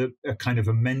as a kind of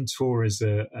a mentor, as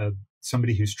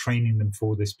somebody who's training them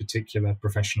for this particular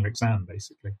professional exam,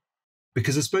 basically.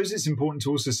 Because I suppose it's important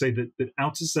to also say that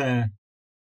Althusser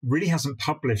really hasn't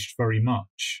published very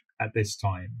much at this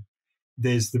time.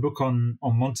 There's the book on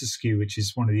Montesquieu, which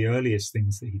is one of the earliest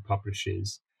things that he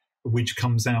publishes, which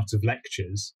comes out of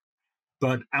lectures.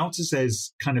 But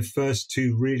Althusser's kind of first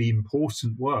two really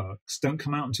important works don't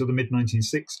come out until the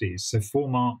mid-1960s. So Four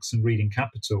Marks and Reading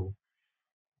Capital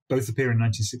both appear in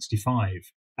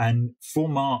 1965. And Four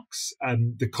Marks,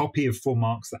 the copy of Four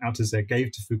Marks that Althusser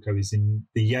gave to Foucault is in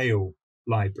the Yale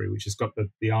Library, which has got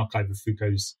the archive of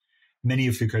many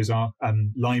of Foucault's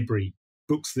library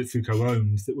books that Foucault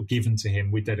owned that were given to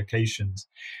him with dedications.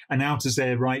 And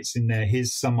Althusser writes in there,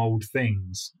 here's some old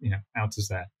things,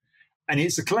 Althusser. And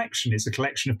it's a collection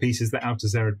of pieces that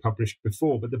Althusser had published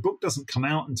before, but the book doesn't come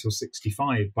out until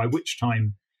 65, by which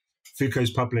time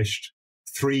Foucault's published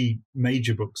 3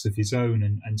 major books of his own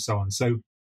and so on. So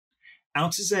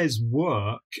Althusser's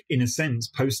work, in a sense,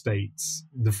 postdates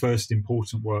the first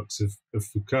important works of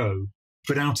Foucault,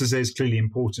 but Althusser is clearly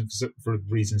important for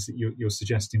reasons that you're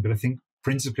suggesting. But I think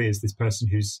principally as this person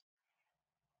who's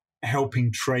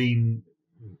helping train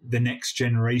the next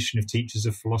generation of teachers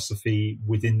of philosophy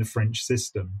within the French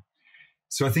system.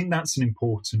 So I think that's an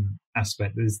important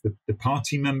aspect. There's the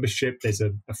party membership, there's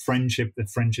a friendship, the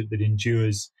friendship that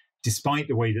endures despite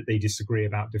the way that they disagree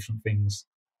about different things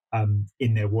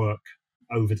in their work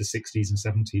over the 60s and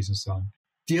 70s and so on.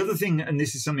 The other thing, and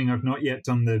this is something I've not yet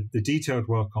done the detailed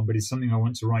work on, but it's something I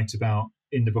want to write about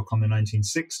in the book on the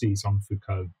 1960s on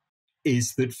Foucault,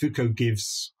 is that Foucault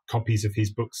gives copies of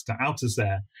his books to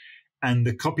Althusser. And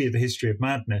the copy of The History of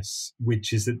Madness,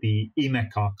 which is at the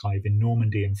IMEC archive in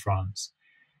Normandy in France,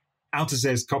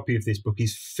 Althusser's copy of this book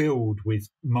is filled with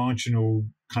marginal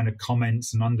kind of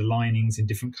comments and underlinings in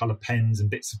different color pens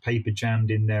and bits of paper jammed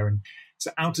in there. And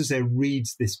so Althusser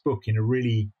reads this book in a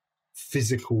really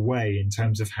physical way in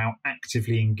terms of how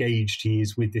actively engaged he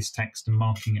is with this text and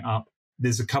marking it up.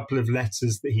 There's a couple of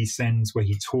letters that he sends where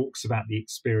he talks about the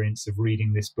experience of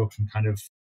reading this book and kind of,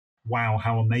 wow,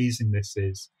 how amazing this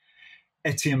is.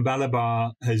 Etienne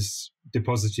Balabar has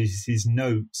deposited his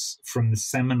notes from the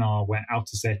seminar where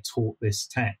Althusser taught this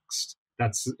text.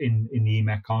 That's in the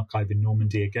IMEC archive in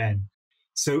Normandy again.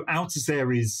 So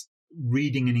Althusser is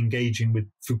reading and engaging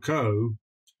with Foucault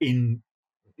in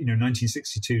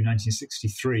 1962,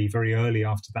 1963, very early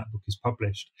after that book is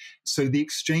published. So the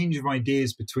exchange of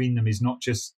ideas between them is not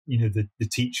just, the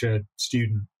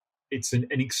teacher-student. It's an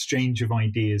exchange of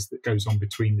ideas that goes on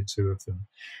between the two of them.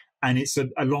 And it's a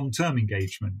long-term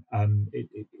engagement.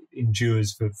 It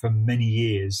endures for many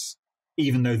years,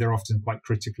 even though they're often quite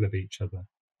critical of each other.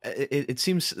 It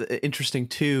seems interesting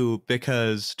too,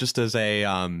 because just as a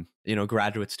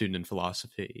graduate student in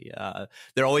philosophy,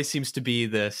 there always seems to be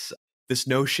this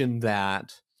notion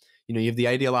that you have the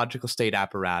ideological state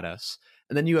apparatus,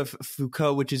 and then you have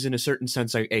Foucault, which is in a certain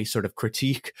sense a sort of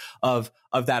critique of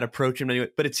that approach in many ways.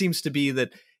 But it seems to be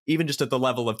that even just at the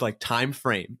level of like time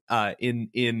frame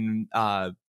in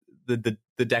the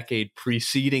decade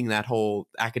preceding that whole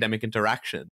academic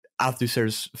interaction,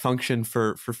 Althusser's function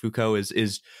for Foucault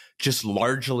is just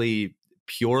largely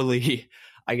purely,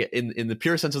 in the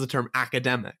pure sense of the term,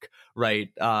 academic, right?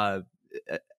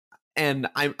 And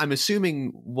I'm assuming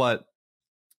what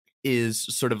is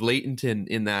sort of latent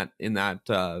in that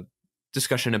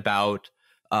discussion about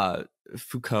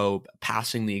Foucault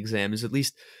passing the exam is at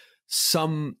least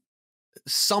some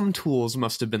tools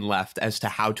must have been left as to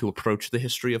how to approach the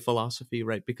history of philosophy,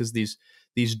 right? Because these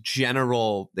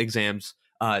general exams,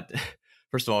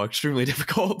 first of all, extremely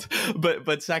difficult,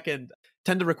 but second,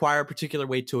 tend to require a particular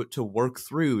way to work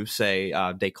through, say,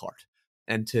 Descartes,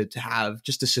 and to have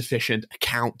just a sufficient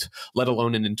account, let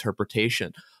alone an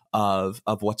interpretation of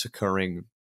what's occurring,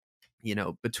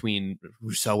 between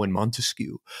Rousseau and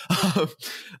Montesquieu.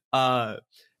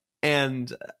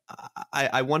 And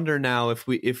I wonder now if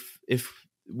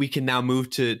we can now move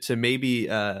to maybe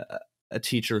a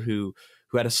teacher who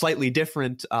had a slightly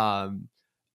different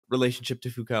relationship to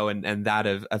Foucault and that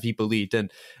of Hyppolite.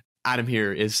 And Adam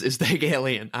here is the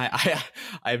Hegelian. I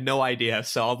have no idea,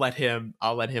 so I'll let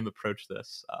him approach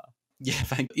this.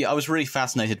 I was really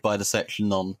fascinated by the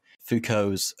section on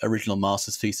Foucault's original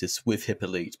master's thesis with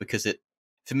Hyppolite, because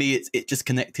for me, it just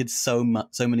connected so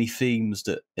many themes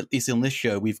that, at least on this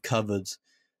show, we've covered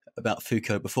about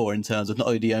Foucault before, in terms of not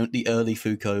only the early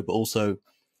Foucault, but also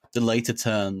the later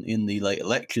turn in the later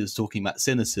lectures, talking about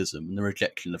cynicism and the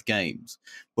rejection of games,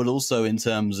 but also in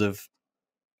terms of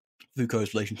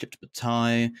Foucault's relationship to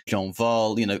Bataille, Jean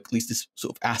Val, at least this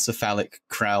sort of acephalic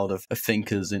crowd of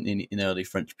thinkers in early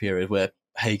French period where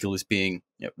Hegel is being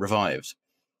revived.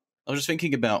 I was just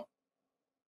thinking about,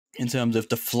 in terms of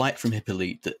the flight from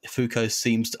Hyppolite that Foucault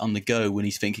seems to undergo when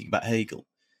he's thinking about Hegel.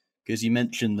 Because you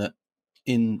mentioned that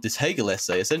in this Hegel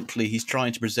essay, essentially he's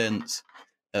trying to present,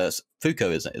 Foucault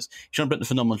is trying to present the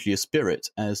phenomenology of spirit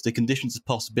as the conditions of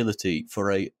possibility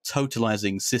for a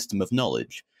totalizing system of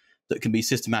knowledge that can be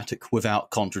systematic without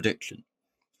contradiction.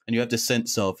 And you have this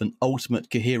sense of an ultimate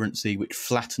coherency which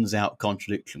flattens out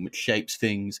contradiction, which shapes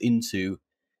things into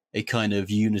a kind of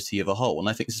unity of a whole. And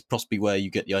I think this is possibly where you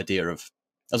get the idea of,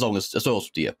 as well as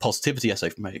the positivity essay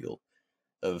from Hegel,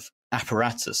 of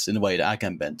apparatus in the way that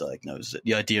Agamben diagnosed it,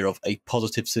 the idea of a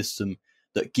positive system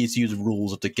that gives you the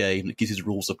rules of the game, that gives you the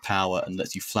rules of power, and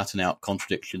lets you flatten out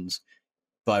contradictions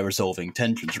by resolving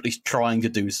tensions, or at least trying to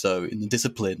do so in the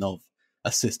discipline of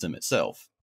a system itself.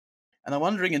 And I'm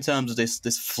wondering, in terms of this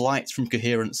flight from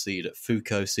coherency that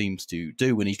Foucault seems to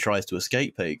do when he tries to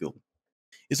escape Hegel,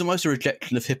 is almost a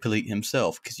rejection of Hyppolite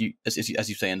himself, because as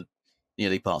you say in the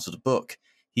early parts of the book,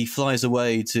 he flies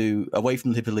away from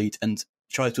Hyppolite and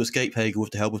tries to escape Hegel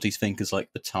with the help of these thinkers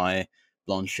like Bataille,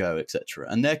 Blanchot, etc.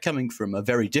 And they're coming from a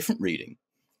very different reading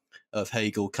of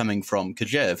Hegel, coming from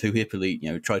Canguilhem, who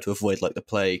Hyppolite tried to avoid like the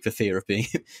plague for fear of being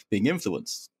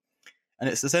influenced. And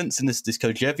it's the sense in this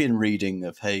Canguilhemian reading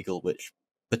of Hegel, which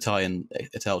Bataille and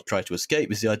et al. Try to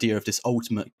escape, is the idea of this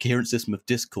ultimate coherent system of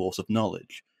discourse, of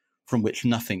knowledge, from which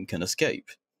nothing can escape,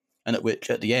 and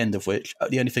at the end of which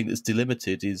the only thing that's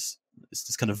delimited is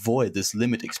this kind of void, this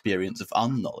limit experience of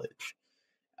unknowledge.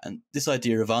 And this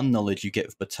idea of unknowledge you get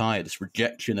with Bataille, this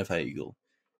rejection of Hegel,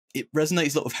 it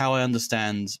resonates a lot with how I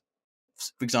understand,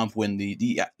 for example, in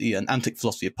the Antic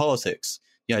Philosophy of Politics,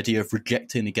 the idea of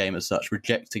rejecting the game as such,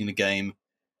 rejecting the game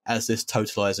as this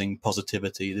totalizing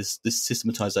positivity, this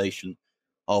systematization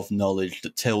of knowledge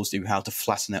that tells you how to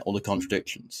flatten out all the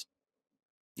contradictions.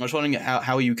 I was wondering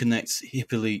how you connect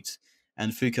Hyppolite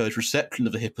and Foucault's reception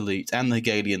of the Hyppolite and the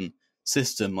Hegelian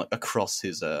system across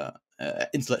his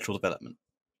intellectual development.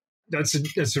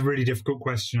 That's a really difficult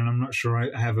question, and I'm not sure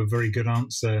I have a very good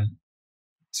answer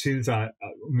to that.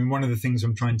 I mean, one of the things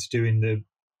I'm trying to do in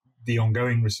the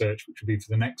ongoing research, which will be for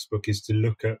the next book, is to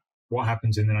look at what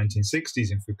happens in the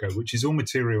 1960s in Foucault, which is all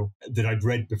material that I'd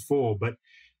read before, but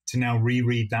to now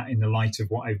reread that in the light of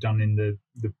what I've done in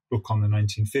the book on the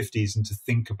 1950s, and to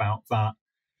think about that,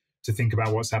 to think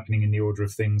about what's happening in the order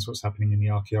of things, what's happening in the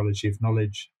archaeology of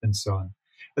knowledge, and so on.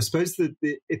 I suppose that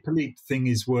the Hyppolite thing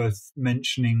is worth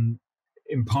mentioning,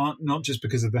 in part not just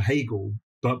because of the Hegel,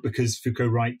 but because Foucault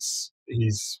writes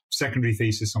his secondary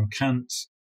thesis on Kant,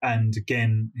 and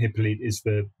again, Hyppolite is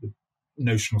the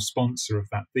notional sponsor of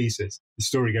that thesis. The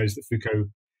story goes that Foucault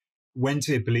went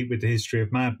to Hyppolite with the History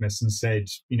of Madness and said,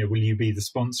 will you be the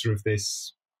sponsor of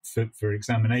this for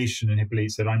examination? And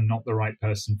Hyppolite said, I'm not the right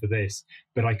person for this,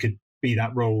 but I could be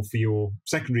that role for your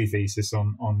secondary thesis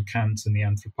on Kant and the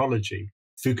anthropology.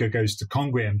 Foucault goes to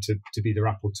Canguilhem to be the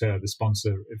rapporteur, the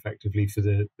sponsor effectively for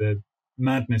the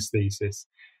Madness thesis,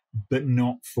 but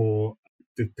not for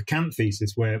the Kant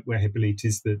thesis where Hyppolite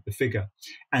is the figure.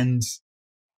 And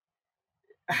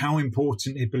how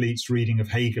important Hippolyte's reading of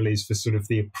Hegel is for sort of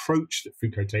the approach that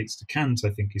Foucault takes to Kant, I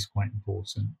think, is quite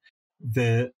important.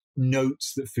 The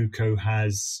notes that Foucault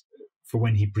has for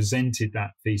when he presented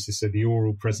that thesis, so the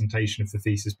oral presentation of the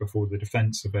thesis before the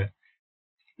defense of it,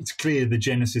 it's clear the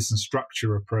genesis and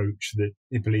structure approach that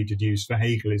Hyppolite had used for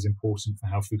Hegel is important for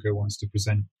how Foucault wants to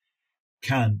present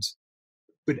Kant.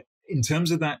 But in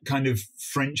terms of that kind of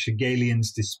French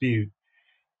Hegelians dispute,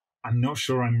 I'm not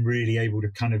sure I'm really able to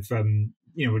kind of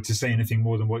to say anything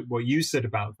more than what you said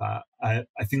about that.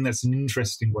 I think that's an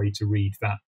interesting way to read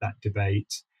that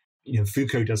debate.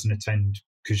 Foucault doesn't attend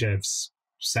Canguilhem's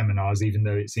seminars, even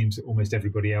though it seems that almost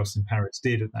everybody else in Paris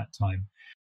did at that time.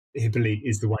 Hyppolite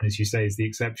is the one, as you say, is the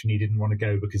exception. He didn't want to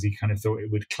go because he kind of thought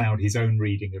it would cloud his own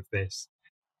reading of this.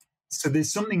 So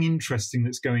there's something interesting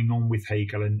that's going on with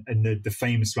Hegel and the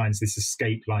famous lines, this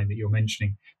escape line that you're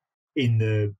mentioning in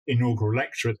the inaugural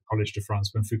lecture at the Collège de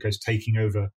France when Foucault's taking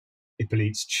over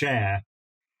Hippolyte's chair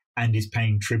and is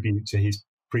paying tribute to his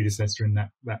predecessor in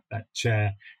that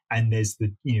chair. And there's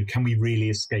can we really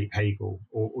escape Hegel,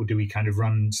 or do we kind of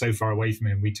run so far away from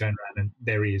him we turn around and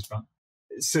there he is? But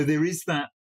so there is that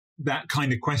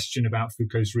kind of question about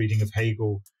Foucault's reading of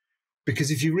Hegel, because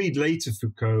if you read later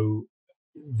Foucault,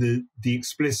 the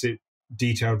explicit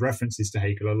detailed references to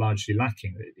Hegel are largely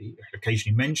lacking. He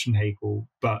occasionally mentions Hegel,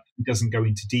 but he doesn't go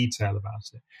into detail about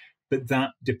it. But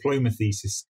that diploma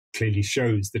thesis clearly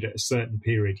shows that at a certain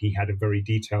period he had a very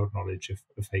detailed knowledge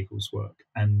of Hegel's work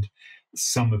and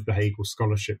some of the Hegel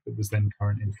scholarship that was then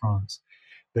current in France.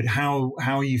 But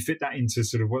how you fit that into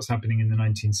sort of what's happening in the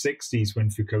 1960s when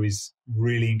Foucault is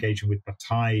really engaging with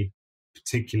Bataille,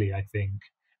 particularly, I think,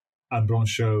 and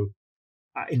Blanchot,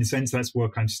 in a sense, that's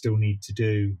work I still need to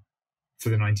do for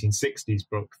the 1960s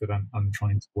book that I'm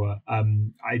trying to work.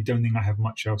 I don't think I have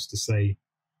much else to say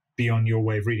beyond your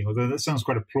way of reading, although that sounds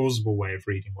quite a plausible way of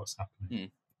reading what's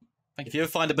happening. If you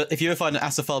ever find an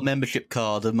Asafal membership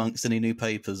card amongst any new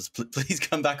papers, please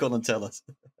come back on and tell us.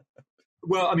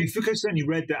 Well, I mean, Foucault certainly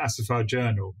read the Asafar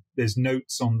journal. There's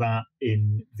notes on that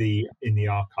in the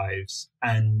archives,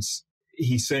 and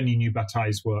he certainly knew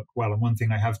Bataille's work well. And one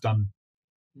thing I have done,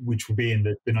 which will be in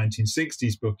the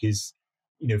 1960s book, is,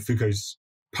 Foucault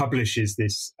publishes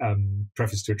this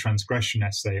preface to a transgression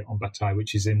essay on Bataille,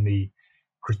 which is in the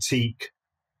critique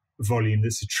volume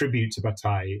that's a tribute to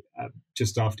Bataille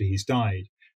just after he's died.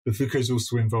 But Foucault's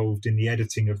also involved in the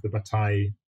editing of the Bataille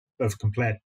of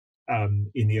Complète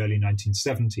in the early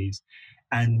 1970s.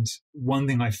 And one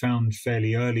thing I found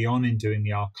fairly early on in doing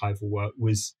the archival work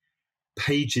was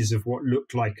pages of what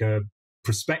looked like a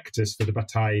prospectus for the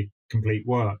Bataille complete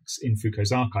works in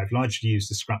Foucault's archive, largely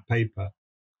used as scrap paper.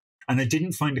 And I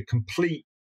didn't find a complete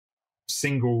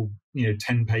single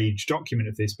 10-page document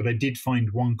of this, but I did find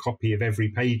one copy of every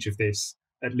page of this,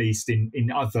 at least in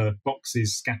other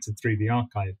boxes scattered through the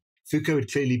archive. Foucault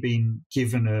had clearly been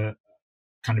given a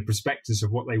kind of prospectus of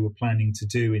what they were planning to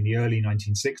do in the early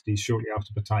 1960s, shortly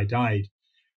after Bataille died,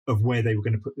 of where they were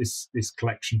going to put this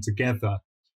collection together.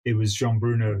 It was Jean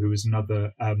Bruno, who was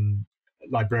another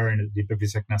librarian at the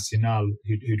Bibliothèque Nationale,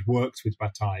 who'd worked with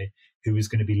Bataille, who was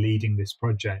going to be leading this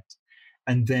project.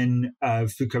 And then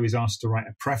Foucault is asked to write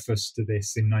a preface to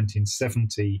this in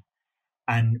 1970.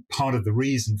 And part of the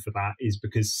reason for that is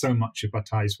because so much of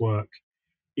Bataille's work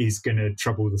is going to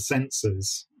trouble the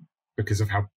censors because of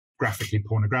how graphically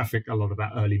pornographic a lot of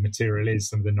that early material is,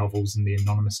 some of the novels and the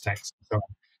anonymous texts and so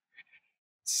on.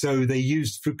 So they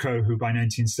used Foucault, who by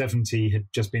 1970 had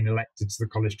just been elected to the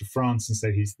Collège de France, and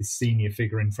so he's the senior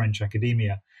figure in French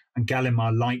academia. And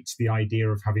Gallimard liked the idea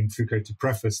of having Foucault to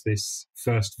preface this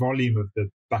first volume of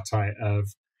the Bataille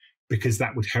Oeuvre, because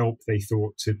that would help, they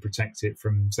thought, to protect it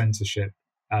from censorship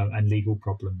and legal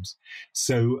problems.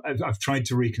 So I've tried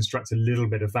to reconstruct a little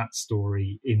bit of that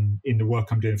story in the work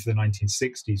I'm doing for the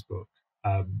 1960s book,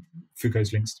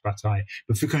 Foucault's links to Bataille.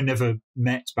 But Foucault never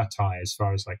met Bataille, as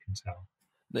far as I can tell.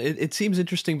 It seems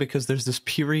interesting because there's this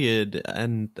period,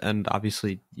 and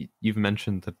obviously you've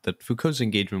mentioned that Foucault's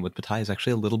engagement with Bataille is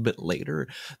actually a little bit later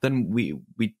than we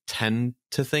tend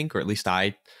to think, or at least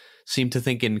I seem to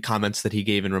think in comments that he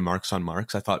gave in Remarks on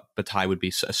Marx. I thought Bataille would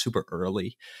be a super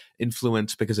early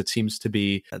influence, because it seems to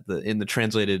be in the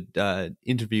translated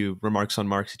interview Remarks on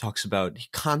Marx, he talks about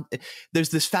there's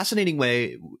this fascinating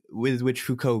way with which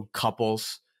Foucault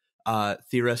couples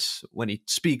theorists when he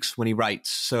speaks, when he writes.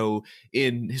 So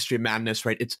in History of Madness,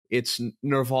 right, it's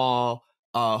Nerval,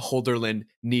 Hölderlin,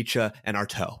 Nietzsche, and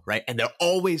Artaud, right? And they're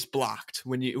always blocked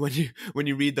when you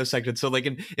read those sections. So like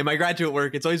in my graduate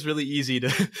work, it's always really easy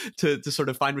to sort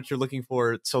of find what you're looking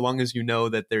for, so long as you know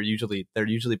that they're usually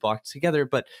blocked together.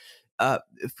 But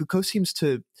Foucault seems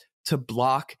to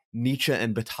block Nietzsche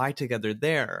and Bataille together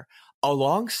there,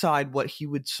 alongside what he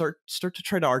would start to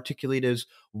try to articulate is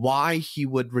why he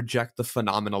would reject the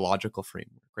phenomenological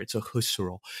framework, right? So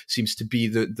Husserl seems to be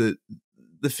the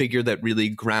figure that really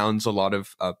grounds a lot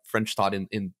of French thought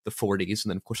in the 40s. And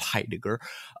then, of course, Heidegger,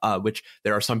 which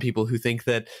there are some people who think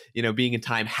that, Being in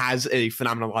Time has a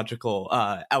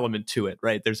phenomenological element to it,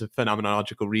 right? There's a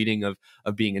phenomenological reading of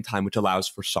Being in Time, which allows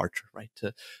for Sartre, right,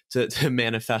 to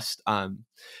manifest.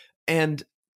 And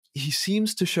he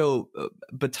seems to show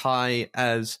Bataille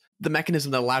as the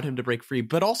mechanism that allowed him to break free,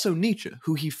 but also Nietzsche,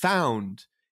 who he found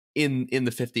in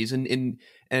the 50s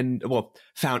and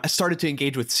started to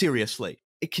engage with seriously.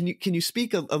 Can you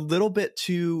speak a little bit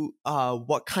to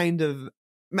what kind of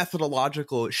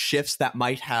methodological shifts that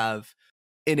might have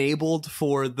enabled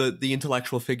for the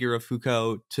intellectual figure of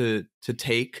Foucault to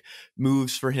take,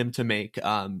 moves for him to make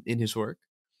in his work?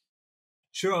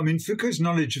 Sure. I mean, Foucault's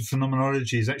knowledge of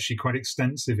phenomenology is actually quite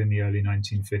extensive in the early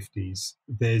 1950s.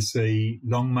 There's a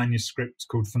long manuscript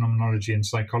called Phenomenology and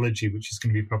Psychology, which is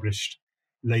going to be published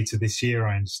later this year,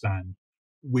 I understand,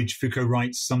 which Foucault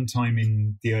writes sometime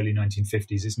in the early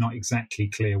 1950s. It's not exactly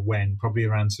clear when, probably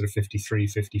around sort of 53,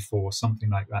 54, something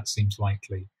like that seems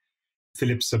likely.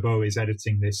 Philippe Sabot is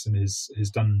editing this and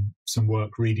has done some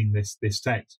work reading this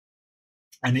text.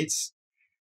 And it's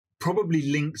probably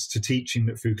linked to teaching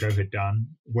that Foucault had done,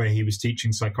 where he was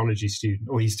teaching psychology students,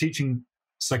 or he's teaching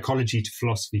psychology to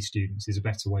philosophy students is a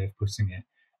better way of putting it,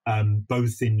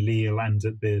 both in Lille and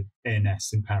at the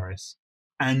ENS in Paris.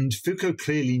 And Foucault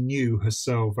clearly knew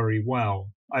Husserl very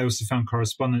well. I also found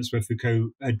correspondence where Foucault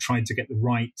had tried to get the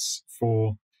rights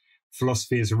for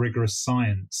philosophy as a rigorous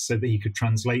science so that he could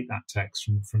translate that text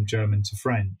from German to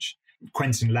French.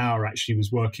 Quentin Lauer actually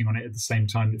was working on it at the same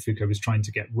time that Foucault was trying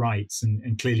to get rights,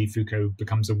 and clearly Foucault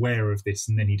becomes aware of this,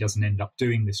 and then he doesn't end up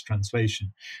doing this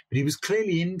translation. But he was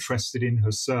clearly interested in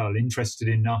Husserl, interested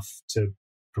enough to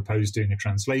proposed doing a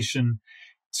translation,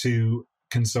 to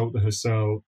consult the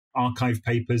Husserl archive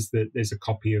papers. That there's a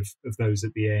copy of those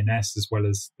at the ANS, as well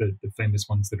as the famous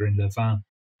ones that are in Louvain.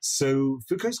 So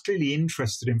Foucault's clearly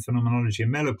interested in phenomenology,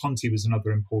 and Merleau-Ponty was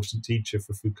another important teacher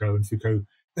for Foucault, and Foucault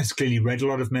has clearly read a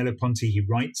lot of Merleau-Ponty. He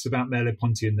writes about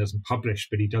Merleau-Ponty and doesn't publish,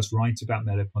 but he does write about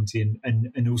Merleau-Ponty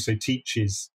and also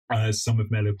teaches some of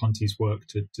Merleau-Ponty's work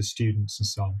to students and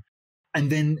so on.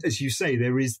 And then, as you say,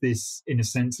 there is this, in a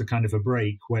sense, a kind of a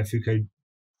break where Foucault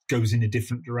goes in a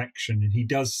different direction. And he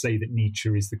does say that Nietzsche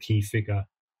is the key figure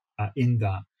in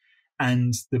that.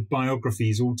 And the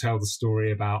biographies all tell the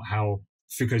story about how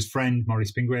Foucault's friend,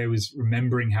 Maurice Pinguet, was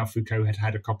remembering how Foucault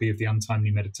had a copy of the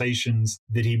Untimely Meditations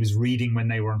that he was reading when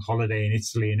they were on holiday in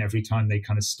Italy. And every time they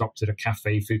kind of stopped at a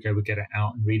cafe, Foucault would get it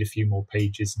out and read a few more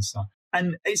pages and so on.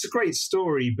 And it's a great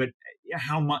story, but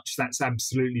how much that's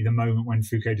absolutely the moment when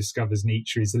Foucault discovers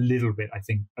Nietzsche is a little bit, I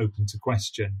think, open to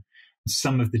question.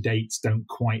 Some of the dates don't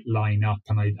quite line up,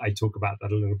 and I talk about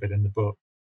that a little bit in the book.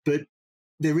 But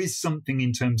there is something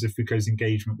in terms of Foucault's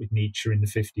engagement with Nietzsche in the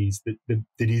 50s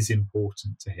that is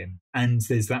important to him. And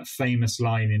there's that famous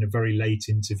line in a very late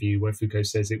interview where Foucault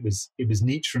says it was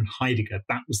Nietzsche and Heidegger,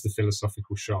 that was the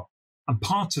philosophical shot. And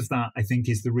part of that, I think,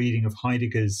 is the reading of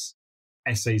Heidegger's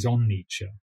essays on Nietzsche.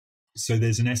 So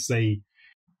there's an essay,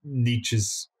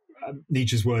 Nietzsche's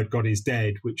Word, God is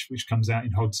Dead, which comes out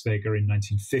in Hodsweiger in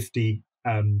 1950.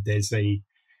 There's a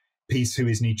piece, Who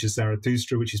is Nietzsche's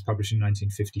Zarathustra, which is published in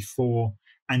 1954.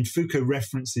 And Foucault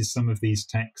references some of these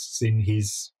texts in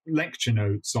his lecture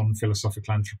notes on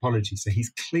philosophical anthropology. So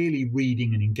he's clearly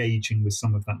reading and engaging with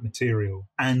some of that material.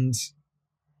 And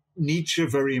Nietzsche,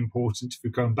 very important to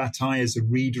Foucault, and Bataille as a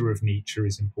reader of Nietzsche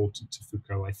is important to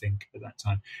Foucault, I think, at that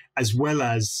time, as well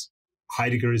as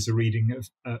Heidegger is a reading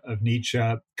of Nietzsche.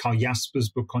 Karl Jasper's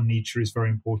book on Nietzsche is very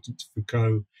important to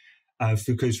Foucault.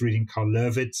 Foucault's reading Karl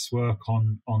Löwitz's work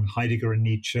on Heidegger and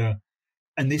Nietzsche.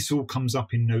 And this all comes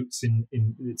up in notes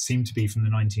that seem to be from the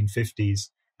 1950s,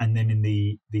 and then in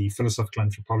the philosophical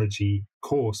anthropology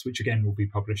course, which again will be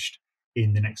published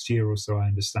in the next year or so, I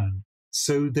understand.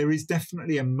 So there is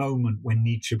definitely a moment when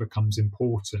Nietzsche becomes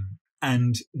important,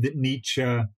 and that Nietzsche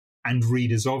and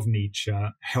readers of Nietzsche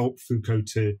help Foucault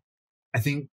to, I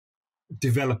think,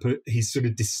 develop his sort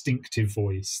of distinctive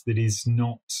voice that is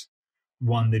not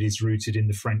one that is rooted in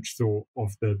the French thought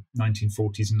of the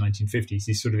 1940s and 1950s,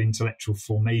 his sort of intellectual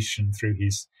formation through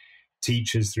his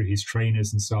teachers, through his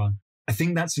trainers and so on. I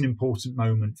think that's an important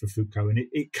moment for Foucault, and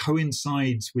it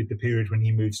coincides with the period when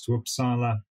he moves to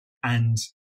Uppsala. And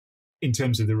in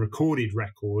terms of the recorded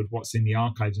record, what's in the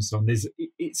archives and so on,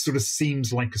 it sort of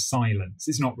seems like a silence.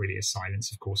 It's not really a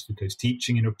silence, of course. Foucault's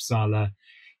teaching in Uppsala.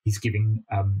 He's giving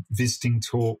visiting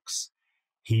talks.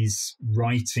 He's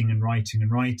writing and writing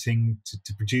and writing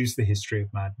to produce the History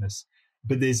of Madness.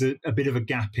 But there's a bit of a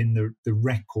gap in the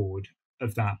record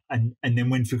of that. And then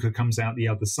when Foucault comes out the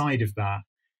other side of that,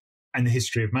 and the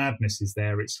History of Madness is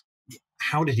there, it's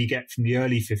how did he get from the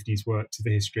early 50s work to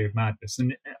the History of Madness?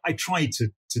 And I try to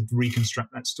reconstruct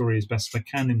that story as best I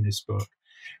can in this book.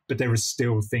 But there are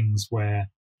still things where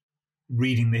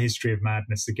reading the History of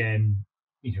Madness again,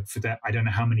 for that, I don't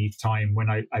know how many times when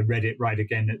I read it right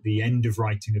again at the end of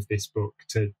writing of this book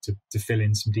to fill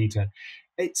in some detail,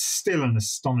 it's still an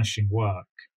astonishing work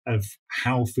of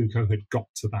how Foucault had got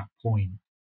to that point.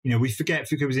 We forget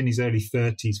Foucault was in his early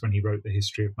 30s when he wrote The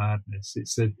History of Madness.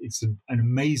 It's an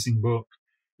amazing book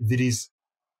that is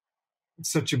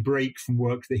such a break from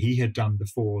work that he had done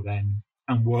before then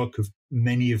and work of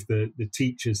many of the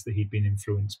teachers that he'd been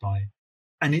influenced by.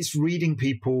 And it's reading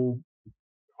people,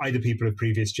 either people of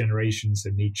previous generations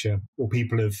of Nietzsche or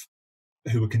people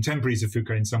who were contemporaries of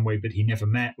Foucault in some way, but he never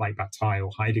met, like Bataille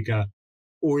or Heidegger,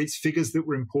 or it's figures that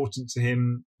were important to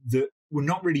him that were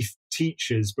not really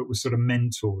teachers, but were sort of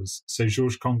mentors. So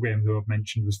Georges Canguilhem, who I've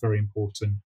mentioned, was very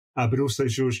important, but also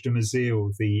Georges de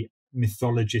Maizière, the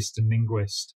mythologist and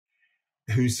linguist,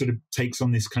 who sort of takes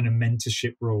on this kind of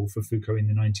mentorship role for Foucault in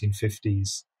the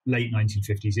 1950s, late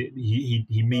 1950s.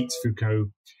 He meets Foucault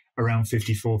around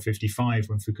 54, 55,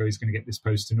 when Foucault is going to get this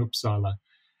post in Uppsala.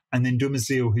 And then de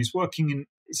Maizière, who's working in,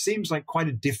 it seems like quite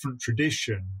a different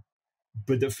tradition,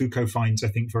 but that Foucault finds, I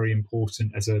think, very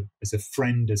important as a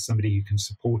friend, as somebody who can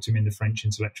support him in the French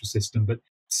intellectual system, but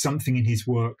something in his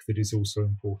work that is also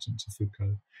important to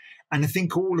Foucault. And I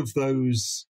think all of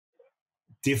those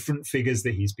different figures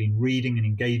that he's been reading and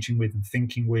engaging with and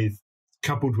thinking with,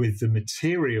 coupled with the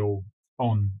material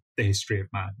on the History of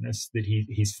Madness that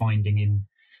he's finding in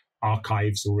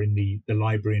archives or in the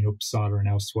library in Uppsala and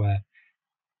elsewhere,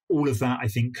 all of that, I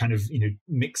think, kind of,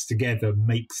 mixed together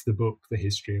makes the book The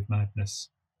History of Madness.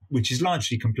 which is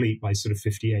largely complete by sort of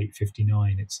 58,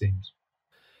 59, it seems.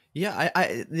 Yeah,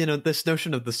 I this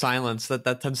notion of the silence,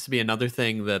 that tends to be another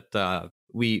thing that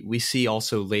we see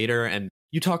also later, and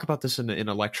you talk about this in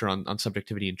a lecture on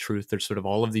subjectivity and truth. There's sort of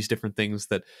all of these different things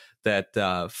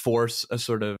that force a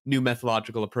sort of new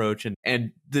methodological approach,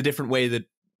 and the different way that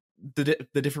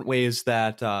the different ways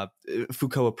that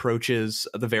Foucault approaches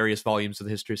the various volumes of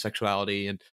the history of sexuality,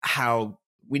 and how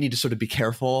we need to sort of be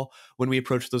careful when we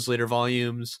approach those later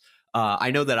volumes.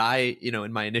 I know that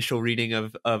in my initial reading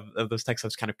of those texts, I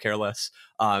was kind of careless,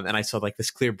 and I saw like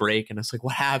this clear break, and I was like,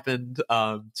 "What happened?"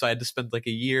 So I had to spend like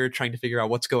a year trying to figure out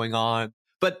what's going on.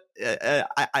 But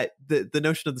the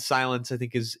notion of the silence, I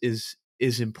think, is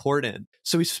important.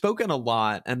 So we've spoken a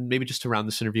lot, and maybe just to round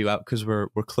this interview out, because we're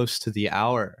close to the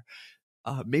hour.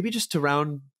 Maybe just to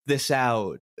round this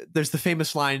out, there's the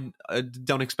famous line,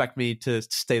 don't expect me to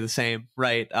stay the same,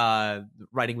 right?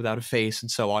 Writing without a face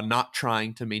and so on, not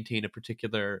trying to maintain a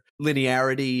particular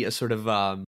linearity, a sort of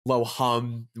low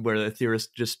hum where the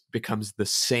theorist just becomes the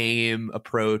same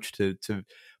approach to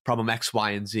problem X,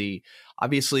 Y, and Z.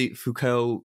 Obviously,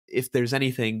 Foucault, if there's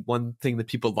anything, one thing that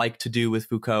people like to do with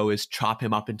Foucault is chop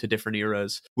him up into different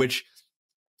eras, which,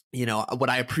 what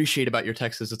I appreciate about your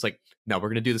text is it's like, no, we're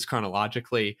going to do this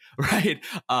chronologically, right?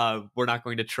 We're not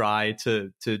going to try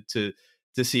to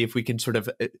see if we can sort of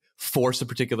force a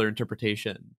particular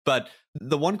interpretation. But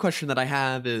the one question that I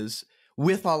have is,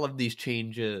 with all of these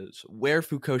changes, where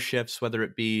Foucault shifts, whether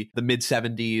it be the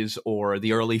mid-70s or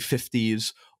the early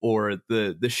 50s, or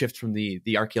the shift from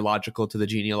the archaeological to the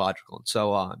genealogical and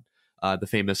so on, the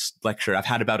famous lecture, I've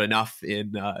had about enough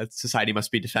in Society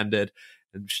Must Be Defended,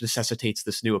 which necessitates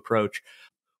this new approach.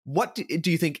 What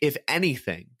do you think, if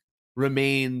anything,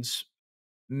 remains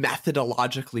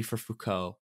methodologically for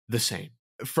Foucault the same?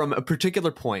 From a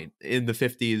particular point in the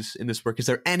 50s in this work, is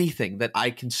there anything that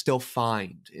I can still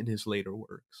find in his later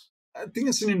works? I think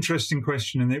it's an interesting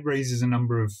question, and it raises a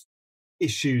number of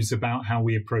issues about how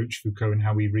we approach Foucault and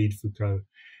how we read Foucault.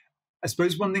 I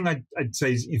suppose one thing I'd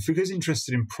say is Foucault's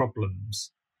interested in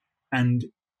problems, and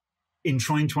in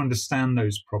trying to understand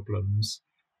those problems,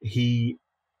 he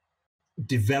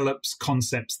develops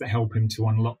concepts that help him to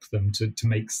unlock them, to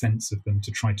make sense of them,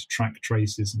 to try to track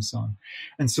traces and so on.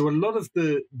 And so a lot of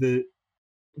the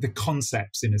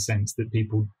concepts, in a sense, that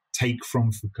people take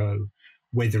from Foucault,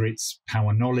 whether it's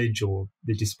power knowledge or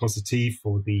the dispositif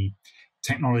or the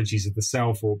technologies of the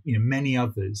self or many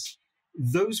others,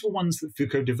 those were ones that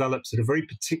Foucault develops at a very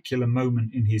particular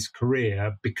moment in his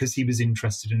career because he was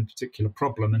interested in a particular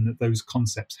problem, and that those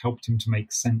concepts helped him to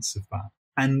make sense of that.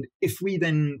 And if we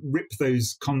then rip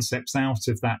those concepts out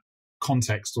of that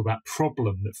context or that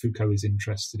problem that Foucault is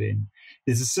interested in,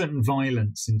 there's a certain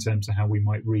violence in terms of how we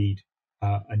might read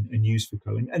and use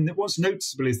Foucault. And what's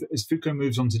noticeable is that as Foucault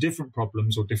moves on to different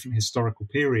problems or different historical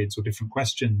periods or different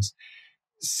questions,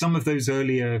 some of those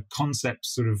earlier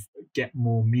concepts sort of get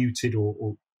more muted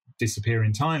or disappear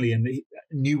entirely, and the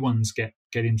new ones get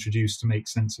introduced to make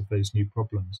sense of those new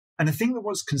problems. And I think that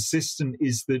what's consistent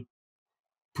is that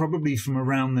probably from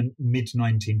around the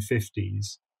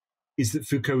mid-1950s is that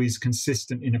Foucault is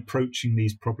consistent in approaching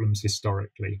these problems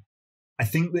historically. I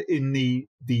think that in the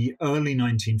early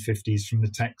 1950s, from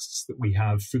the texts that we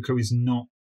have, Foucault is not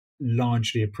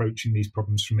largely approaching these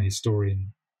problems from a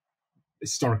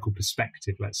historical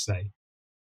perspective, let's say.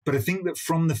 But I think that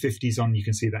from the 50s on, you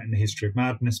can see that in the History of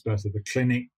Madness, Birth of the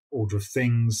Clinic, Order of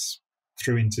Things,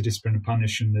 through into Discipline and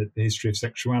Punish and the History of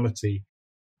Sexuality.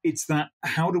 It's that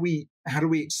how do we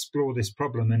explore this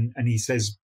problem? And he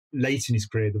says late in his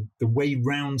career, the way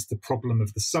round the problem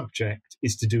of the subject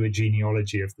is to do a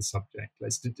genealogy of the subject.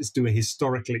 Let's do a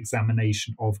historical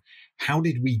examination of how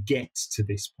did we get to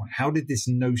this point? How did this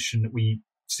notion that we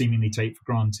seemingly take for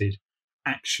granted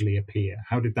actually appear?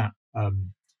 How did that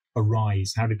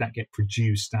arise? How did that get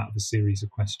produced out of a series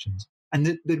of questions? And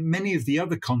that many of the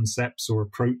other concepts or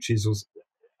approaches or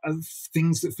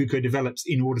things that Foucault develops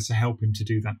in order to help him to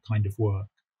do that kind of work.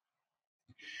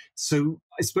 So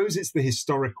I suppose it's the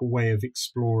historical way of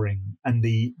exploring and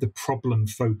the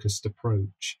problem-focused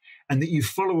approach, and that you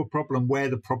follow a problem where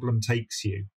the problem takes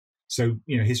you. So,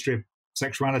 History of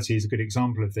Sexuality is a good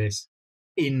example of this.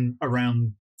 In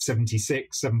around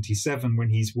 76, 77, when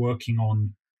he's working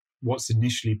on what's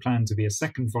initially planned to be a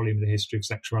second volume of the History of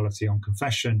Sexuality on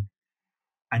confession,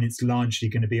 and it's largely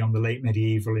going to be on the late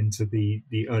medieval into the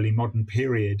early modern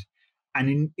period. And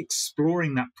in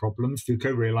exploring that problem,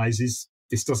 Foucault realizes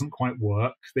this doesn't quite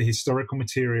work. The historical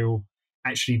material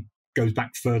actually goes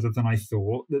back further than I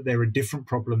thought, that there are different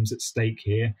problems at stake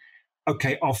here.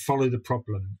 Okay, I'll follow the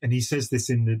problem. And he says this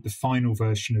in the final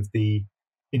version of the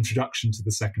introduction to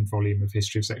the second volume of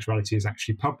History of Sexuality is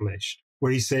actually published,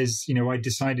 where he says, I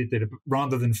decided that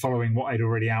rather than following what I'd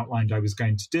already outlined I was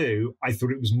going to do, I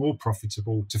thought it was more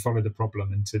profitable to follow the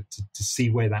problem and to see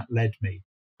where that led me.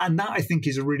 And that, I think,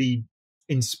 is a really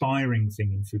inspiring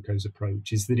thing in Foucault's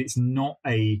approach, is that it's not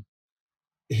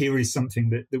here is something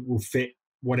that will fit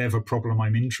whatever problem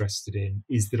I'm interested in,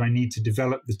 is that I need to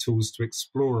develop the tools to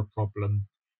explore a problem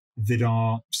that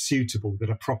are suitable, that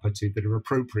are proper to, that are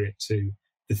appropriate to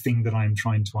the thing that I'm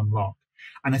trying to unlock.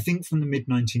 And I think from the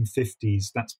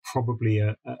mid-1950s, that's probably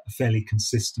a fairly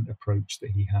consistent approach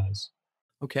that he has.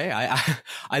 Okay,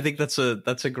 I think that's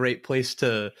a great place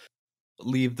to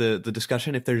leave the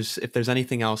discussion. If there's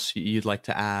anything else you'd like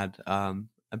to add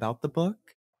about the book.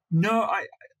 No,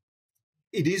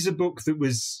 it is a book that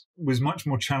was much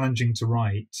more challenging to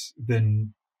write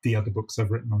than the other books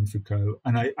I've written on Foucault.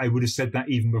 And I would have said that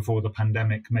even before the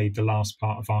pandemic made the last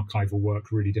part of archival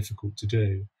work really difficult to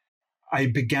do. I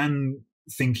began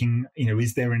thinking,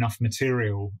 is there enough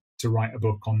material to write a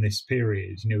book on this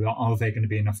period? Are there going to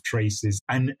be enough traces?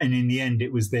 And in the end,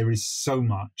 it was, there is so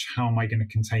much. How am I going to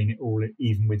contain it all,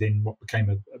 even within what became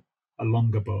a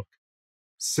longer book?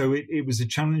 So it was a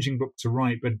challenging book to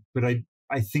write, but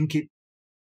I think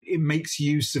it makes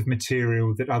use of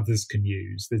material that others can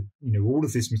use. That all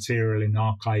of this material in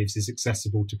archives is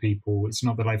accessible to people. It's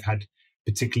not that I've had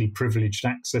particularly privileged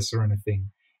access or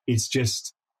anything. It's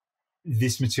just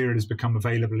this material has become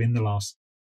available in the last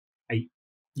 8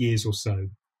 years or so,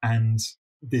 and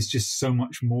there's just so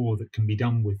much more that can be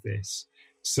done with this.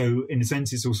 So in a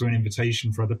sense, it's also an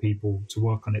invitation for other people to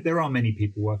work on it. There are many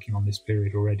people working on this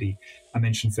period already. I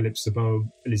mentioned Philippe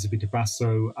Sabot, Elisabetta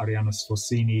Basso, Arianna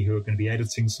Sforzini, who are going to be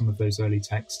editing some of those early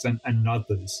texts, and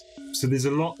others. So there's a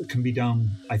lot that can be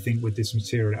done, I think, with this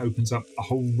material. It opens up a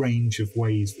whole range of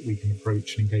ways that we can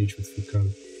approach and engage with Foucault.